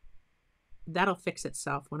that'll fix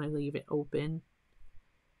itself when I leave it open.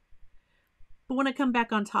 But when I come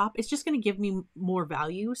back on top, it's just going to give me more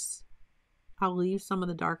values. I'll leave some of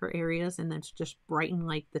the darker areas and then just brighten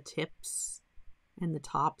like the tips and the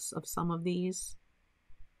tops of some of these.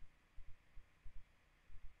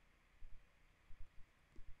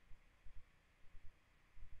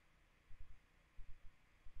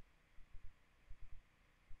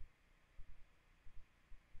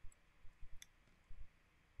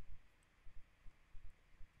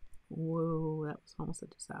 Whoa, that was almost a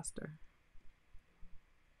disaster.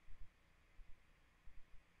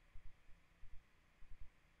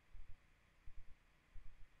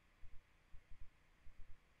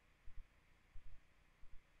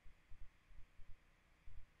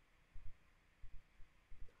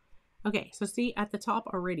 Okay, so see at the top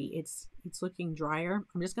already, it's looking drier.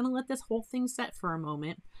 I'm just gonna let this whole thing set for a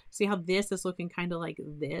moment. See how this is looking kind of like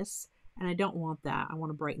this, and I don't want that. I want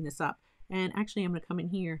to brighten this up. And actually, I'm gonna come in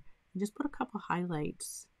here and just put a couple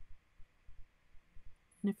highlights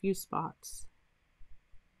in a few spots.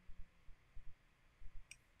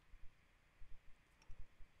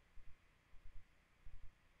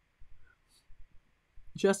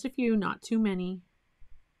 Just a few, not too many,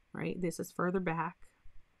 right? This is further back.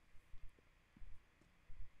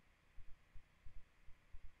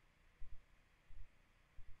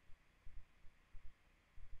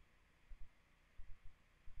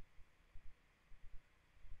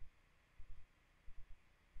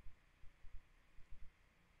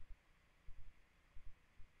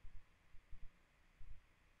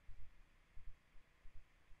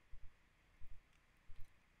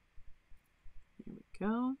 There we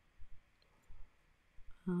go.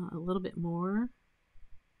 A little bit more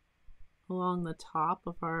along the top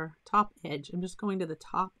of our top edge. I'm just going to the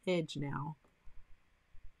top edge now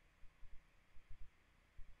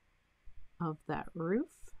of that roof.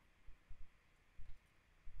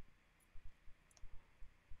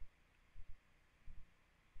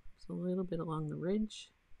 Just a little bit along the ridge.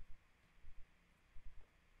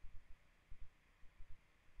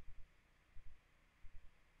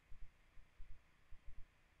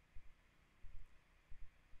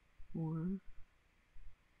 More.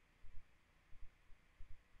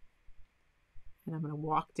 And I'm going to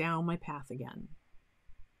walk down my path again.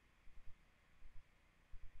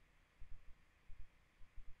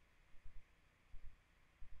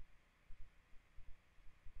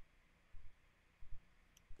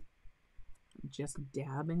 I'm just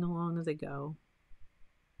dabbing along as I go.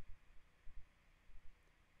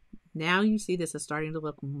 Now you see this is starting to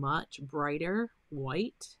look much brighter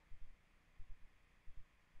white.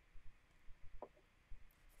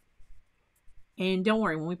 And don't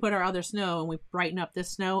worry, when we put our other snow and we brighten up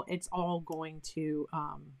this snow, it's all going to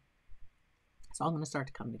start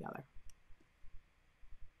to come together.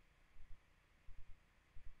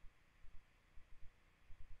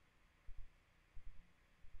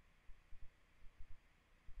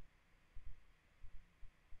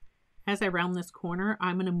 As I round this corner,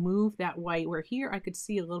 I'm going to move that white where here I could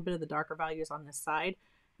see a little bit of the darker values on this side.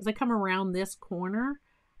 As I come around this corner,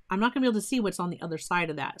 I'm not going to be able to see what's on the other side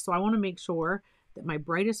of that. So I want to make sure that my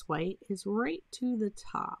brightest white is right to the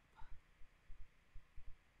top,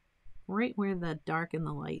 right where the dark and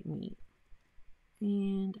the light meet.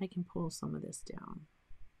 And I can pull some of this down.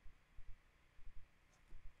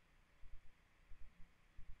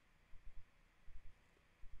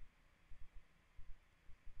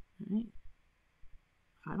 All right.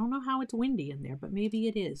 I don't know how it's windy in there, but maybe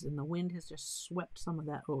it is, and the wind has just swept some of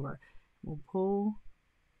that over. We'll pull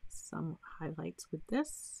some highlights with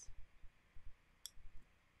this.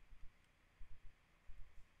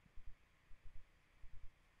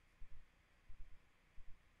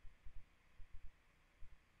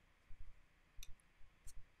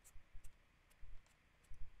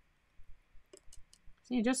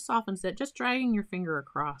 See, it just softens it, just dragging your finger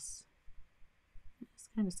across. This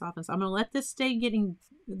kind of softens. I'm going to let this stay getting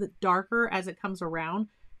darker as it comes around,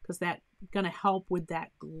 because that's going to help with that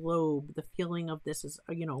globe. The feeling of this is,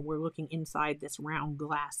 you know, we're looking inside this round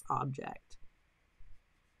glass object.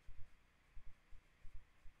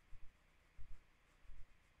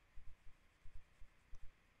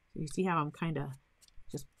 So you see how I'm kind of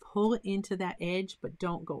just pull it into that edge, but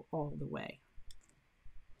don't go all the way.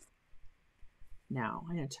 Now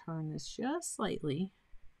I'm going to turn this just slightly.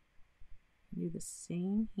 Do the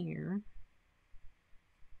same here.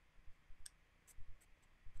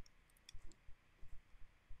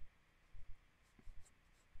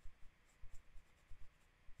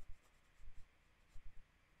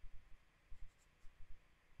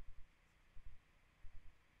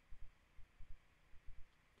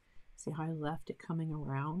 See how I left it coming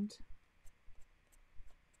around?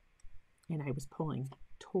 And I was pulling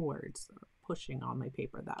towards, or pushing on my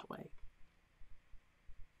paper that way.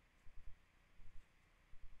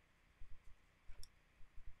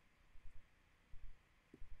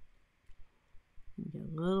 Get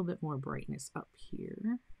a little bit more brightness up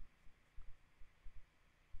here.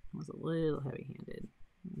 I was a little heavy-handed.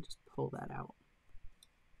 Just pull that out.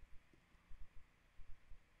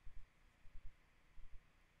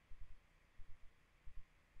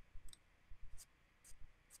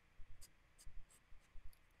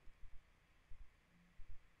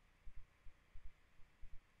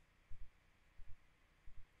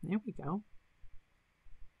 There we go.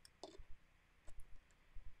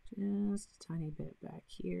 Just a tiny bit back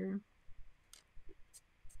here.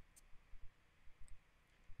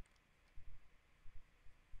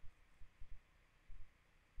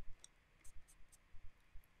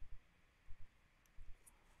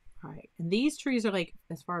 All right, and these trees are like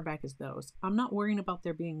as far back as those. I'm not worrying about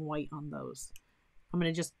there being white on those. I'm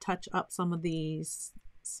going to just touch up some of these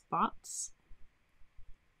spots.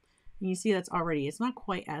 And you see that's already, it's not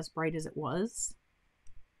quite as bright as it was.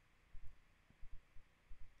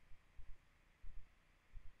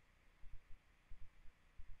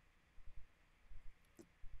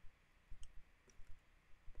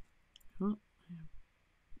 Oh,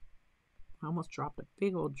 I almost dropped a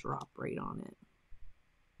big old drop right on it.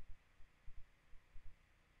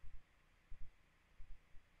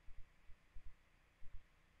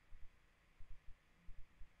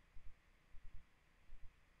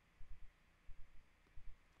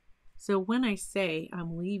 So when I say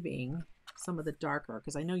I'm leaving some of the darker,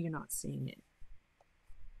 because I know you're not seeing it.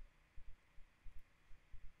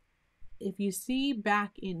 If you see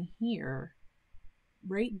back in here,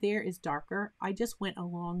 right there is darker. I just went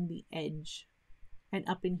along the edge, and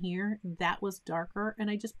up in here, that was darker, and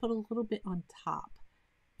I just put a little bit on top.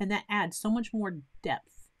 And that adds so much more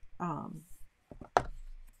depth to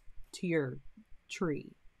your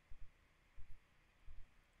tree.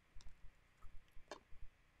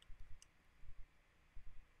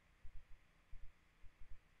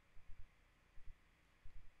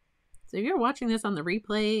 So if you're watching this on the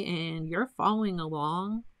replay and you're following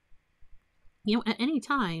along, you know, at any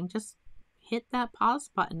time, just hit that pause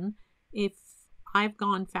button if I've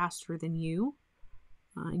gone faster than you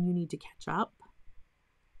and you need to catch up.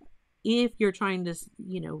 If you're trying to,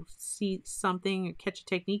 you know, see something or catch a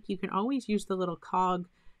technique, you can always use the little cog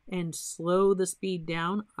and slow the speed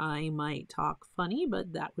down. I might talk funny,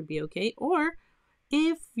 but that would be okay. Or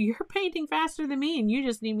if you're painting faster than me and you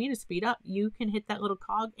just need me to speed up, you can hit that little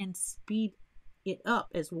cog and speed it up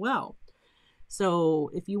as well. So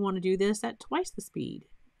if you want to do this at twice the speed,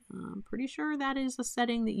 I'm pretty sure that is a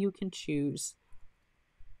setting that you can choose.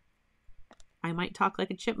 I might talk like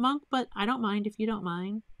a chipmunk, but I don't mind if you don't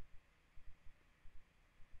mind.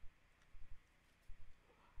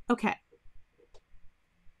 Okay.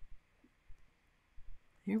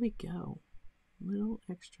 There we go. A little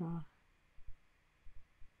extra.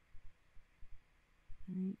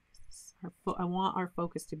 I want our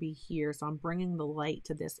focus to be here, so I'm bringing the light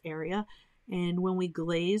to this area. And when we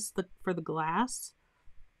glaze for the glass,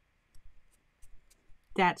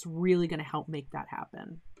 that's really going to help make that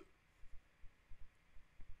happen.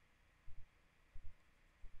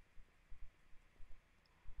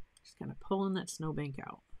 Just kind of pulling that snowbank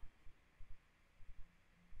out.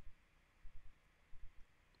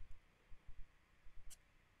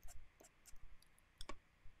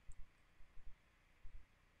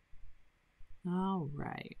 All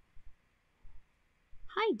right.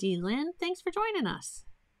 Hi, D-Lynn. Thanks for joining us.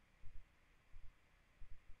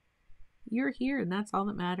 You're here, and that's all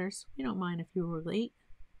that matters. We don't mind if you were late.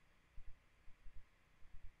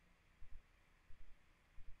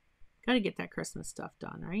 Got to get that Christmas stuff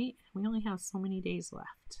done, right? We only have so many days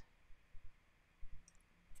left.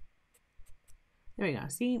 There we go.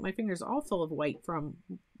 See, my fingers are all full of white from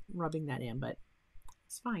rubbing that in, but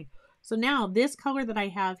it's fine. So now this color that I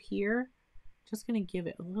have here, just going to give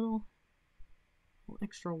it a little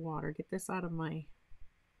extra water. Get this out of my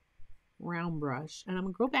round brush. And I'm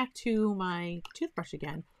going to go back to my toothbrush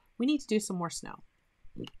again. We need to do some more snow.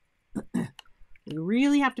 We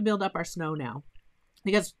really have to build up our snow now,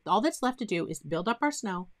 because all that's left to do is build up our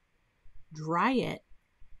snow, dry it,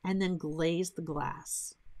 and then glaze the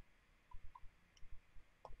glass.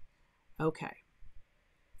 Okay.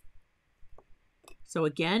 So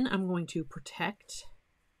again, I'm going to protect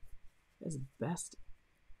as best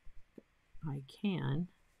I can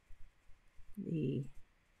the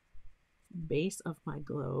base of my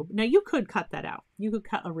globe. Now you could cut that out. You could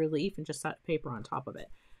cut a relief and just set paper on top of it.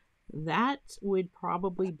 That would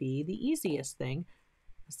probably be the easiest thing,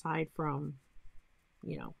 aside from,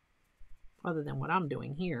 you know, other than what I'm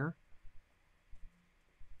doing here.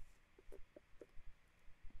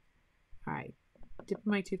 All right, dip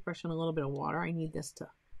my toothbrush in a little bit of water. I need this to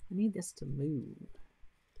move.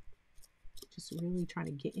 Just really trying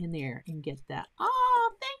to get in there and get that.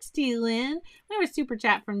 Oh, thanks, D-Lynn. We have a super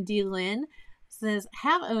chat from D-Lynn. Says,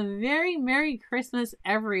 have a very Merry Christmas,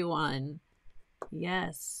 everyone.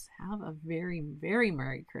 Yes, have a very, very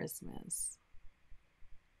Merry Christmas.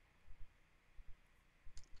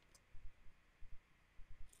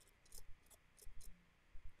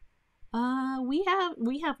 We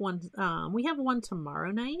have one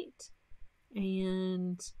tomorrow night,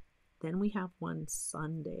 and then we have one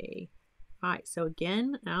Sunday. All right, so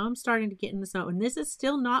again, now I'm starting to get in the snow, and this is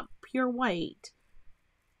still not pure white.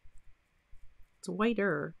 It's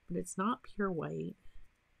whiter, but it's not pure white.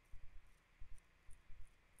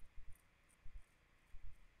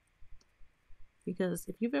 Because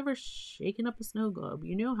if you've ever shaken up a snow globe,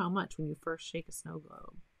 you know how much when you first shake a snow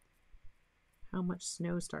globe, how much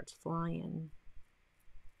snow starts flying.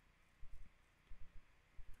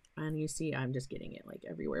 And you see I'm just getting it like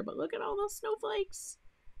everywhere, but look at all those snowflakes.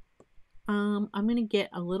 I'm going to get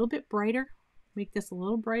a little bit brighter, make this a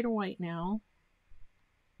little brighter white now.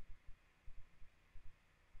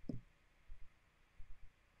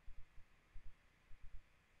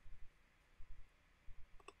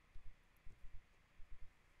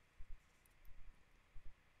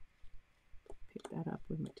 Pick that up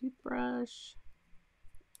with my toothbrush.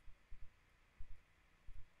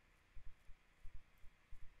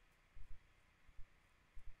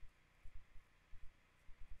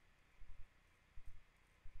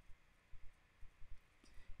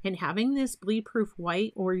 And having this bleed-proof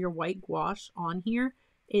white or your white gouache on here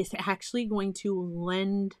is actually going to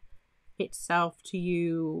lend itself to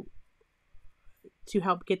you to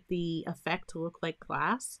help get the effect to look like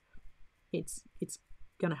glass. It's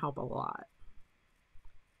going to help a lot.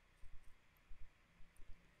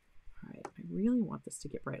 All right, I really want this to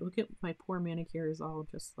get bright. Look at my poor manicure is all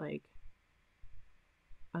just like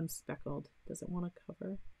unspeckled. Does it want to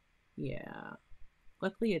cover? Yeah.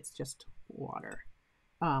 Luckily, it's just water.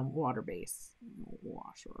 Water base.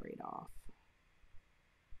 Wash right off.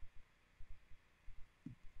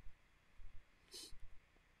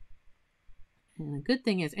 And the good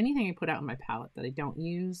thing is anything I put out in my palette that I don't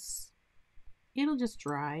use, it'll just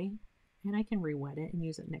dry and I can re-wet it and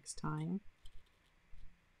use it next time.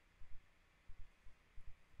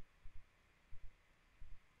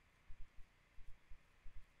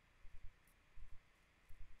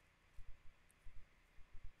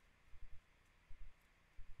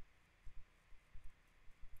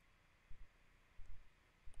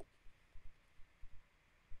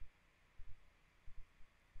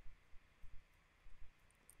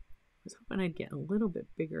 I was hoping I'd get a little bit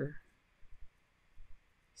bigger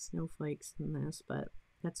snowflakes than this, but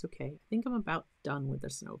that's okay. I think I'm about done with the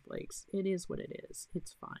snowflakes. It is what it is.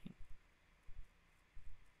 It's fine.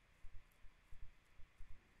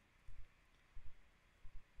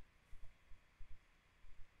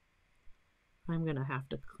 I'm going to have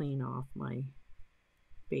to clean off my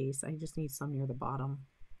base. I just need some near the bottom.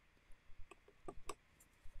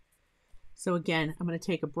 So again, I'm going to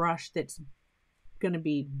take a brush that's going to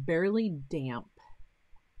be barely damp.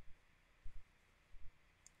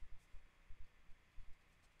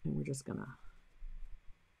 And we're just gonna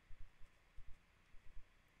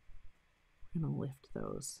lift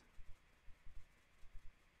those.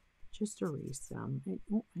 Just erase them. I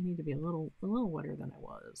need to be a little wetter than I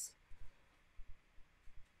was.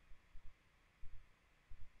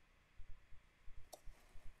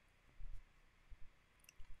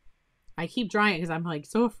 I keep drying it because I'm like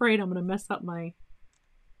so afraid I'm gonna mess up my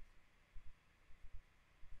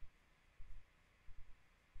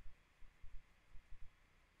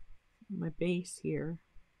base here.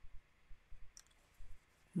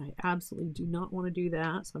 And I absolutely do not want to do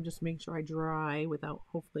that, so I'm just making sure I dry without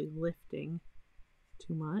hopefully lifting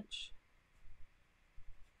too much.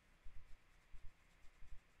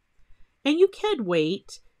 And you could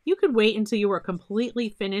wait. You could wait until you were completely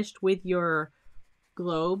finished with your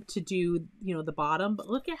globe to do, you know, the bottom, but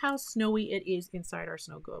look at how snowy it is inside our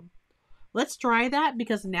snow globe. Let's dry that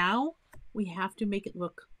because now we have to make it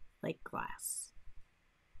look like glass.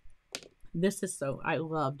 This is so, I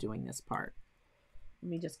love doing this part. Let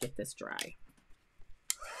me just get this dry.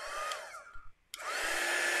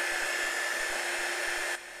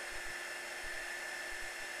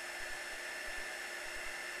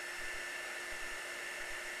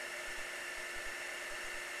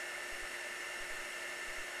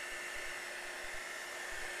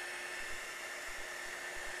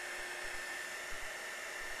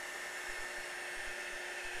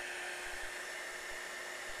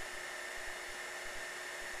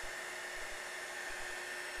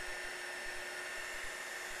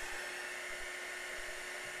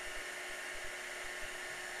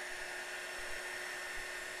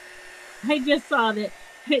 I just saw that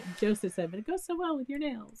Joseph said, but it goes so well with your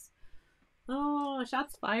nails. Oh,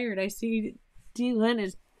 shots fired. I see D. Lynn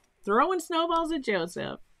is throwing snowballs at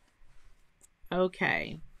Joseph.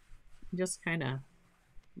 Okay. Just kind of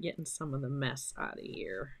getting some of the mess out of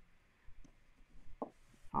here.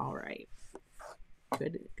 All right.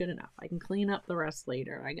 Good enough. I can clean up the rest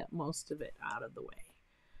later. I got most of it out of the way.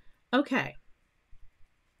 Okay.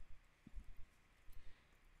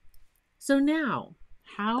 So now,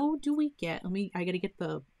 how do we get, I got to get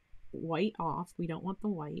the white off. We don't want the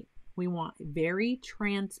white. We want very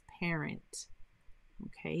transparent.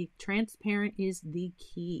 Okay, transparent is the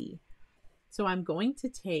key. So I'm going to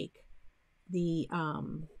take the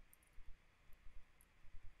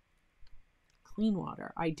clean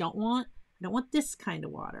water. I don't want this kind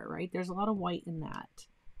of water, right? There's a lot of white in that.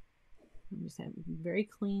 I'm just having very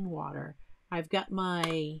clean water. I've got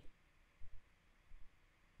my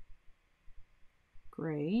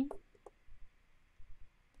gray.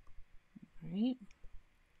 Right.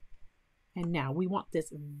 And now we want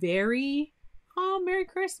this very, oh, Merry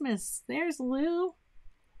Christmas. There's Lou.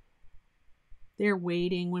 They're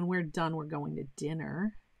waiting. When we're done, we're going to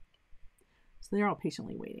dinner. So they're all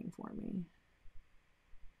patiently waiting for me.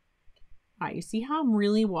 All right, you see how I'm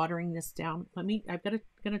really watering this down?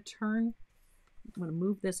 Gonna turn, I'm gonna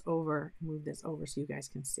move this over so you guys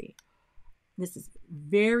can see. This is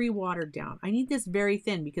very watered down. I need this very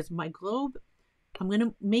thin because my globe, I'm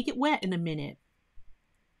gonna make it wet in a minute,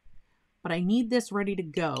 but I need this ready to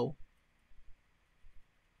go.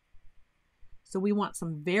 So we want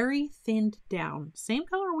some very thinned down, same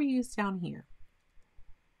color we used down here.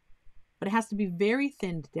 But it has to be very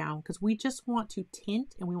thinned down because we just want to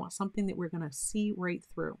tint and we want something that we're going to see right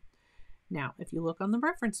through. Now, if you look on the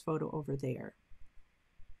reference photo over there,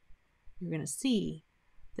 you're going to see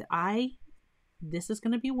that this is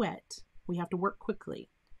going to be wet. We have to work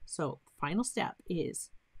quickly. So final step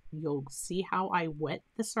is you'll see how I wet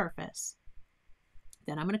the surface.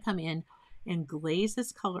 Then I'm going to come in and glaze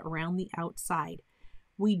this color around the outside.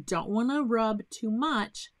 We don't want to rub too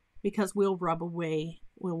much because we'll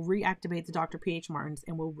reactivate the Dr. P.H. Martins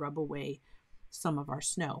and we'll rub away some of our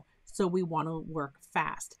snow. So we want to work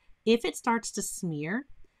fast. If it starts to smear,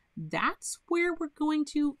 that's where we're going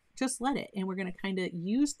to just let it. And we're going to kind of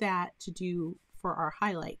use that to do for our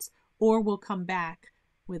highlights. Or we'll come back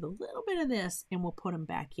with a little bit of this and we'll put them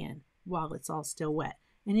back in while it's all still wet.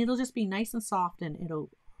 And it'll just be nice and soft and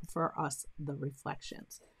it'll, for us, the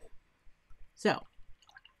reflections. So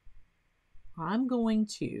I'm going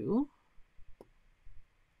to,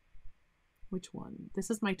 which one? This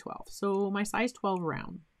is my 12. So my size 12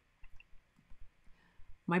 round.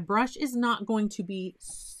 My brush is not going to be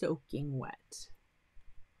soaking wet,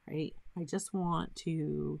 right? I just want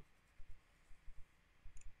to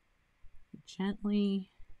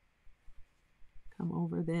gently come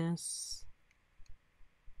over this.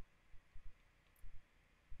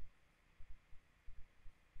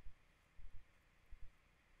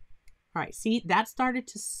 All right, see, that started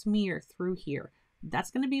to smear through here.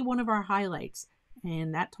 That's going to be one of our highlights.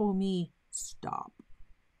 And that told me stop.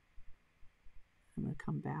 I'm going to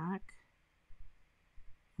come back.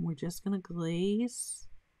 And we're just going to glaze.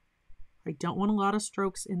 I don't want a lot of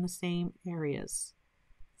strokes in the same areas.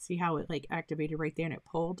 See how it like activated right there and it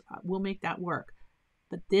pulled? We'll make that work.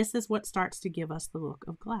 But this is what starts to give us the look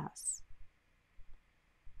of glass.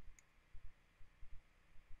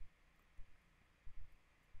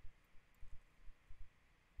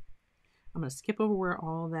 I'm going to skip over where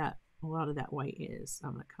a lot of that white is.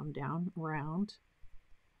 I'm going to come down around.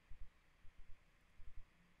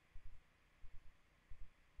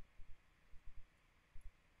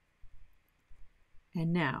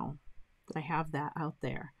 And now that I have that out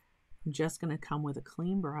there, I'm just going to come with a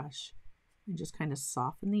clean brush and just kind of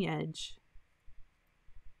soften the edge.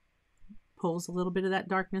 Pulls a little bit of that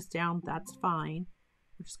darkness down. That's fine.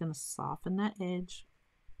 We're just going to soften that edge.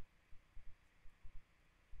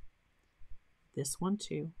 This one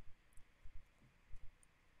too.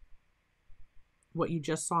 what you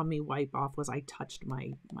just saw me wipe off was I touched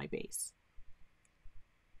my base.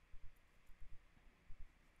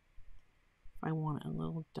 If I want it a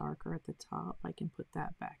little darker at the top, I can put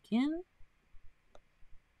that back in.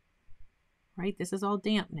 Right, this is all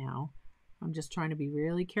damp now. I'm just trying to be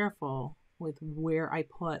really careful with where I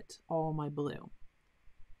put all my blue.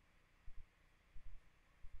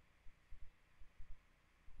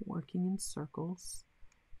 Working in circles.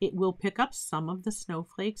 It will pick up some of the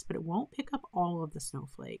snowflakes, but it won't pick up all of the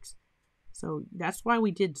snowflakes. So that's why we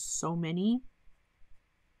did so many.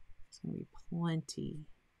 It's going to be plenty.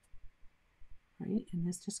 Right? And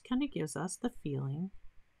this just kind of gives us the feeling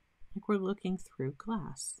like we're looking through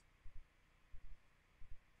glass.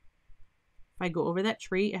 If I go over that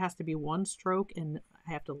tree, it has to be one stroke and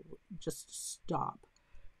I have to just stop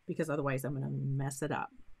because otherwise I'm going to mess it up.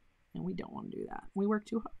 And we don't want to do that. We work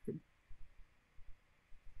too hard.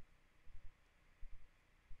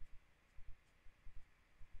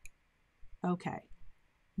 Okay,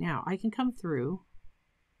 now I can come through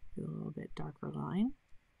with a little bit darker line,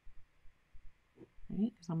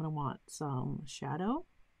 right? Because I'm going to want some shadow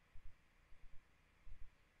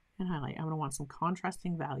and highlight. I'm going to want some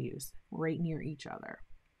contrasting values right near each other.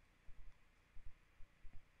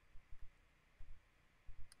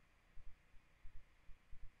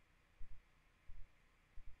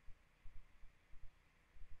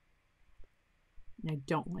 I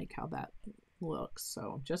don't like how that looks,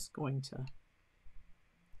 so I'm just going to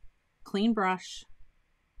clean brush,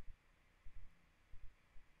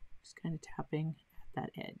 just kind of tapping at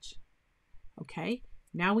that edge. Okay,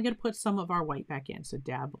 now we got to put some of our white back in, so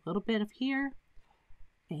dab a little bit of here,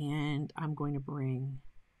 and I'm going to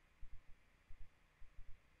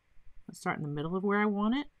let's start in the middle of where I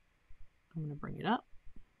want it. I'm going to bring it up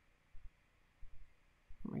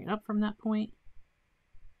from that point.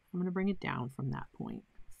 I'm going to bring it down from that point,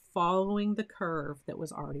 following the curve that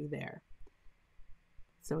was already there.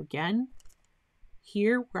 So again,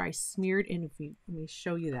 here where I smeared, and let me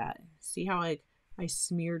show you that. See how I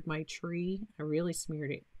smeared my tree? I really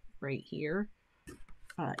smeared it right here.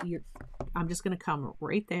 I'm just going to come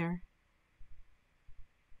right there.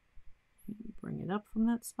 Bring it up from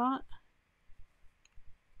that spot.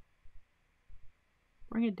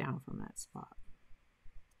 Bring it down from that spot.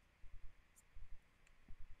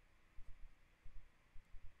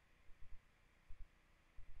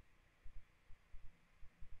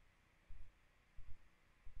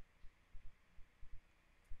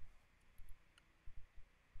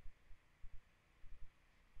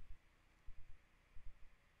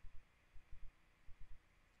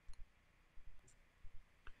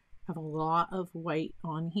 Have a lot of white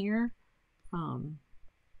on here. So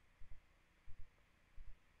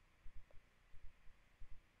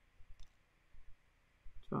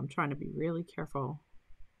I'm trying to be really careful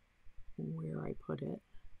where I put it.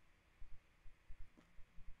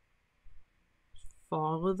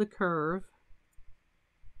 Follow the curve.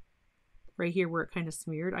 Right here where it kind of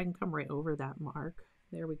smeared, I can come right over that mark.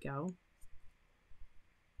 There we go.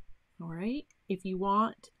 All right, if you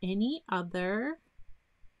want any other,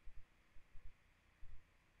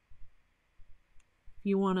 if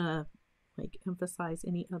you want to like emphasize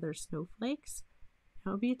any other snowflakes, that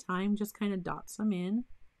would be a time, just kind of dot some in.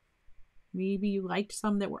 Maybe you liked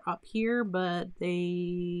some that were up here, but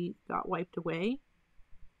they got wiped away.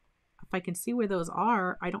 If I can see where those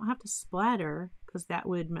are, I don't have to splatter because that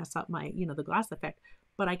would mess up my, the glass effect,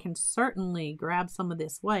 but I can certainly grab some of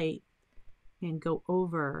this white and go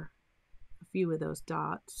over a few of those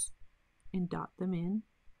dots and dot them in.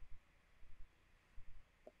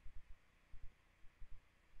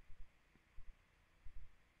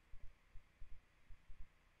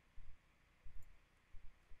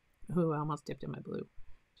 Oh, I almost dipped in my blue.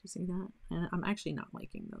 Did you see that? And I'm actually not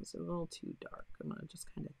liking those. They're a little too dark. I'm going to just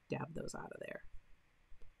kind of dab those out of there.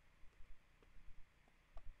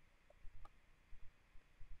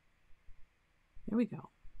 There we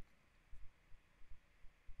go.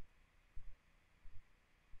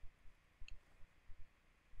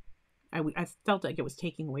 I felt like it was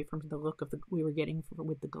taking away from the look of we were getting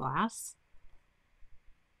with the glass.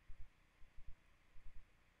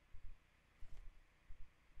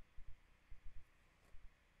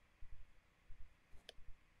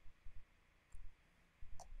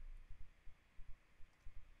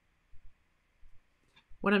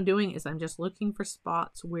 What I'm doing is I'm just looking for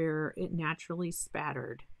spots where it naturally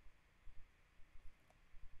spattered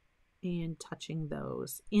and touching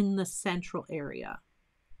those in the central area.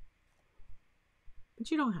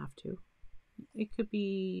 But you don't have to. It could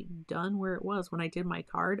be done where it was. When I did my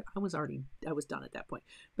card, I was done at that point.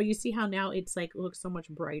 But you see how now it's like looks so much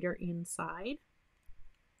brighter inside?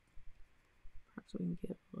 Perhaps So we can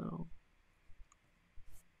get a little.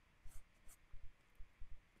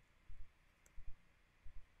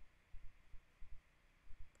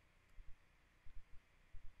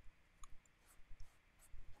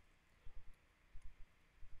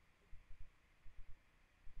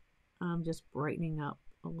 I'm just brightening up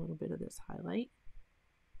a little bit of this highlight.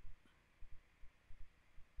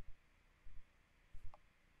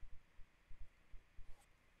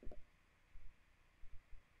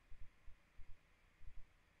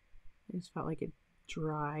 I just felt like it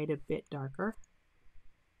dried a bit darker.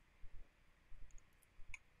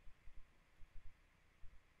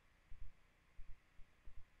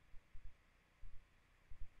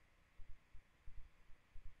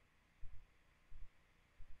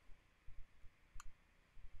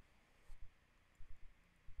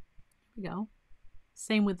 There we go.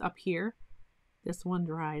 Same with up here. This one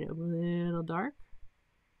dried a little dark.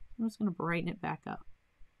 I'm just going to brighten it back up.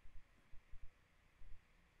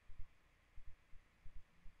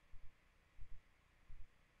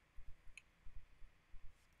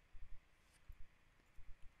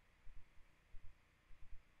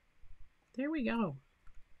 There we go.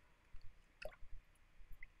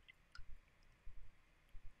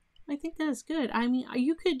 I think that's good. I mean,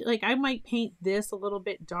 you could, like, I might paint this a little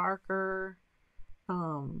bit darker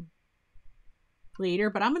later,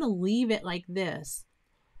 but I'm going to leave it like this,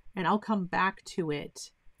 and I'll come back to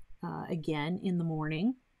it again in the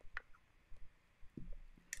morning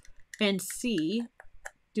and see,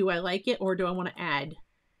 do I like it or do I want to add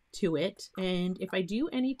to it? And if I do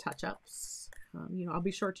any touch-ups, you know, I'll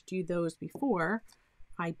be sure to do those before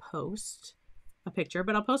I post a picture,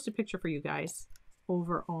 but I'll post a picture for you guys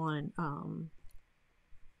over on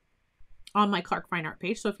my Clark Fine Art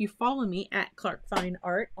page. So if you follow me at Clark Fine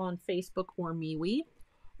Art on Facebook or MeWe,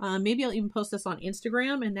 maybe I'll even post this on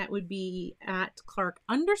Instagram, and that would be at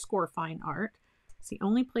Clark_Fine Art. It's the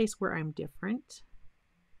only place where I'm different.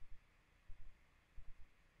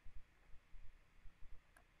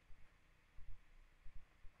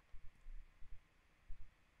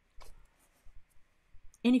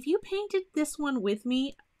 And if you painted this one with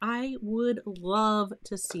me, I would love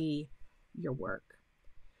to see your work.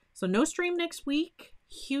 So no stream next week.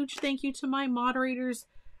 Huge thank you to my moderators,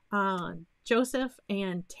 Joseph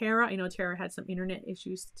and Tara. I know Tara had some internet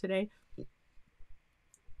issues today.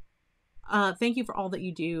 Thank you for all that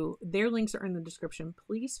you do. Their links are in the description.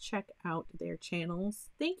 Please check out their channels.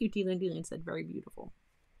 Thank you, Delan. Delan said very beautiful.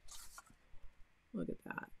 Look at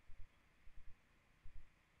that.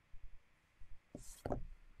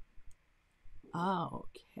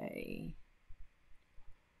 Okay.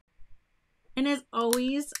 And as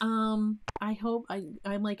always, I hope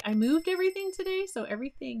I'm like, I moved everything today, so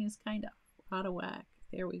everything is kind of out of whack.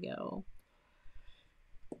 There we go.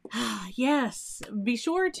 Yes, be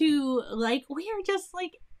sure to like, we are just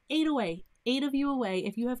like 8 away, 8 of you away.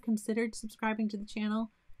 If you have considered subscribing to the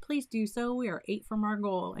channel, please do so. We are 8 from our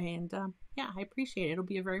goal, and yeah, I appreciate it. It'll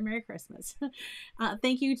be a very Merry Christmas.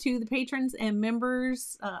 Thank you to the patrons and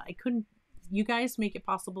members. You guys make it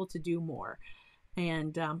possible to do more.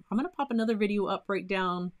 And I'm going to pop another video up right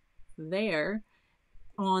down there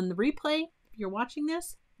on the replay. If you're watching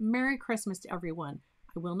this, Merry Christmas to everyone.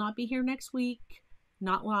 I will not be here next week,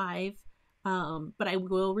 not live, but I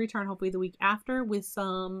will return hopefully the week after with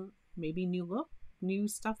some maybe new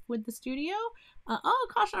stuff with the studio. Oh,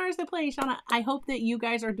 caution artists that play, Shauna. I hope that you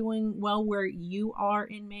guys are doing well where you are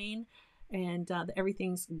in Maine, and that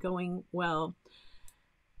everything's going well.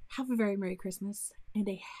 Have a very Merry Christmas and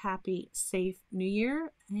a happy, safe New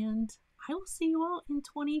Year. And I will see you all in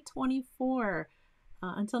 2024.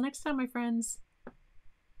 Until next time, my friends,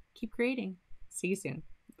 keep creating. See you soon.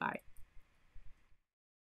 Bye.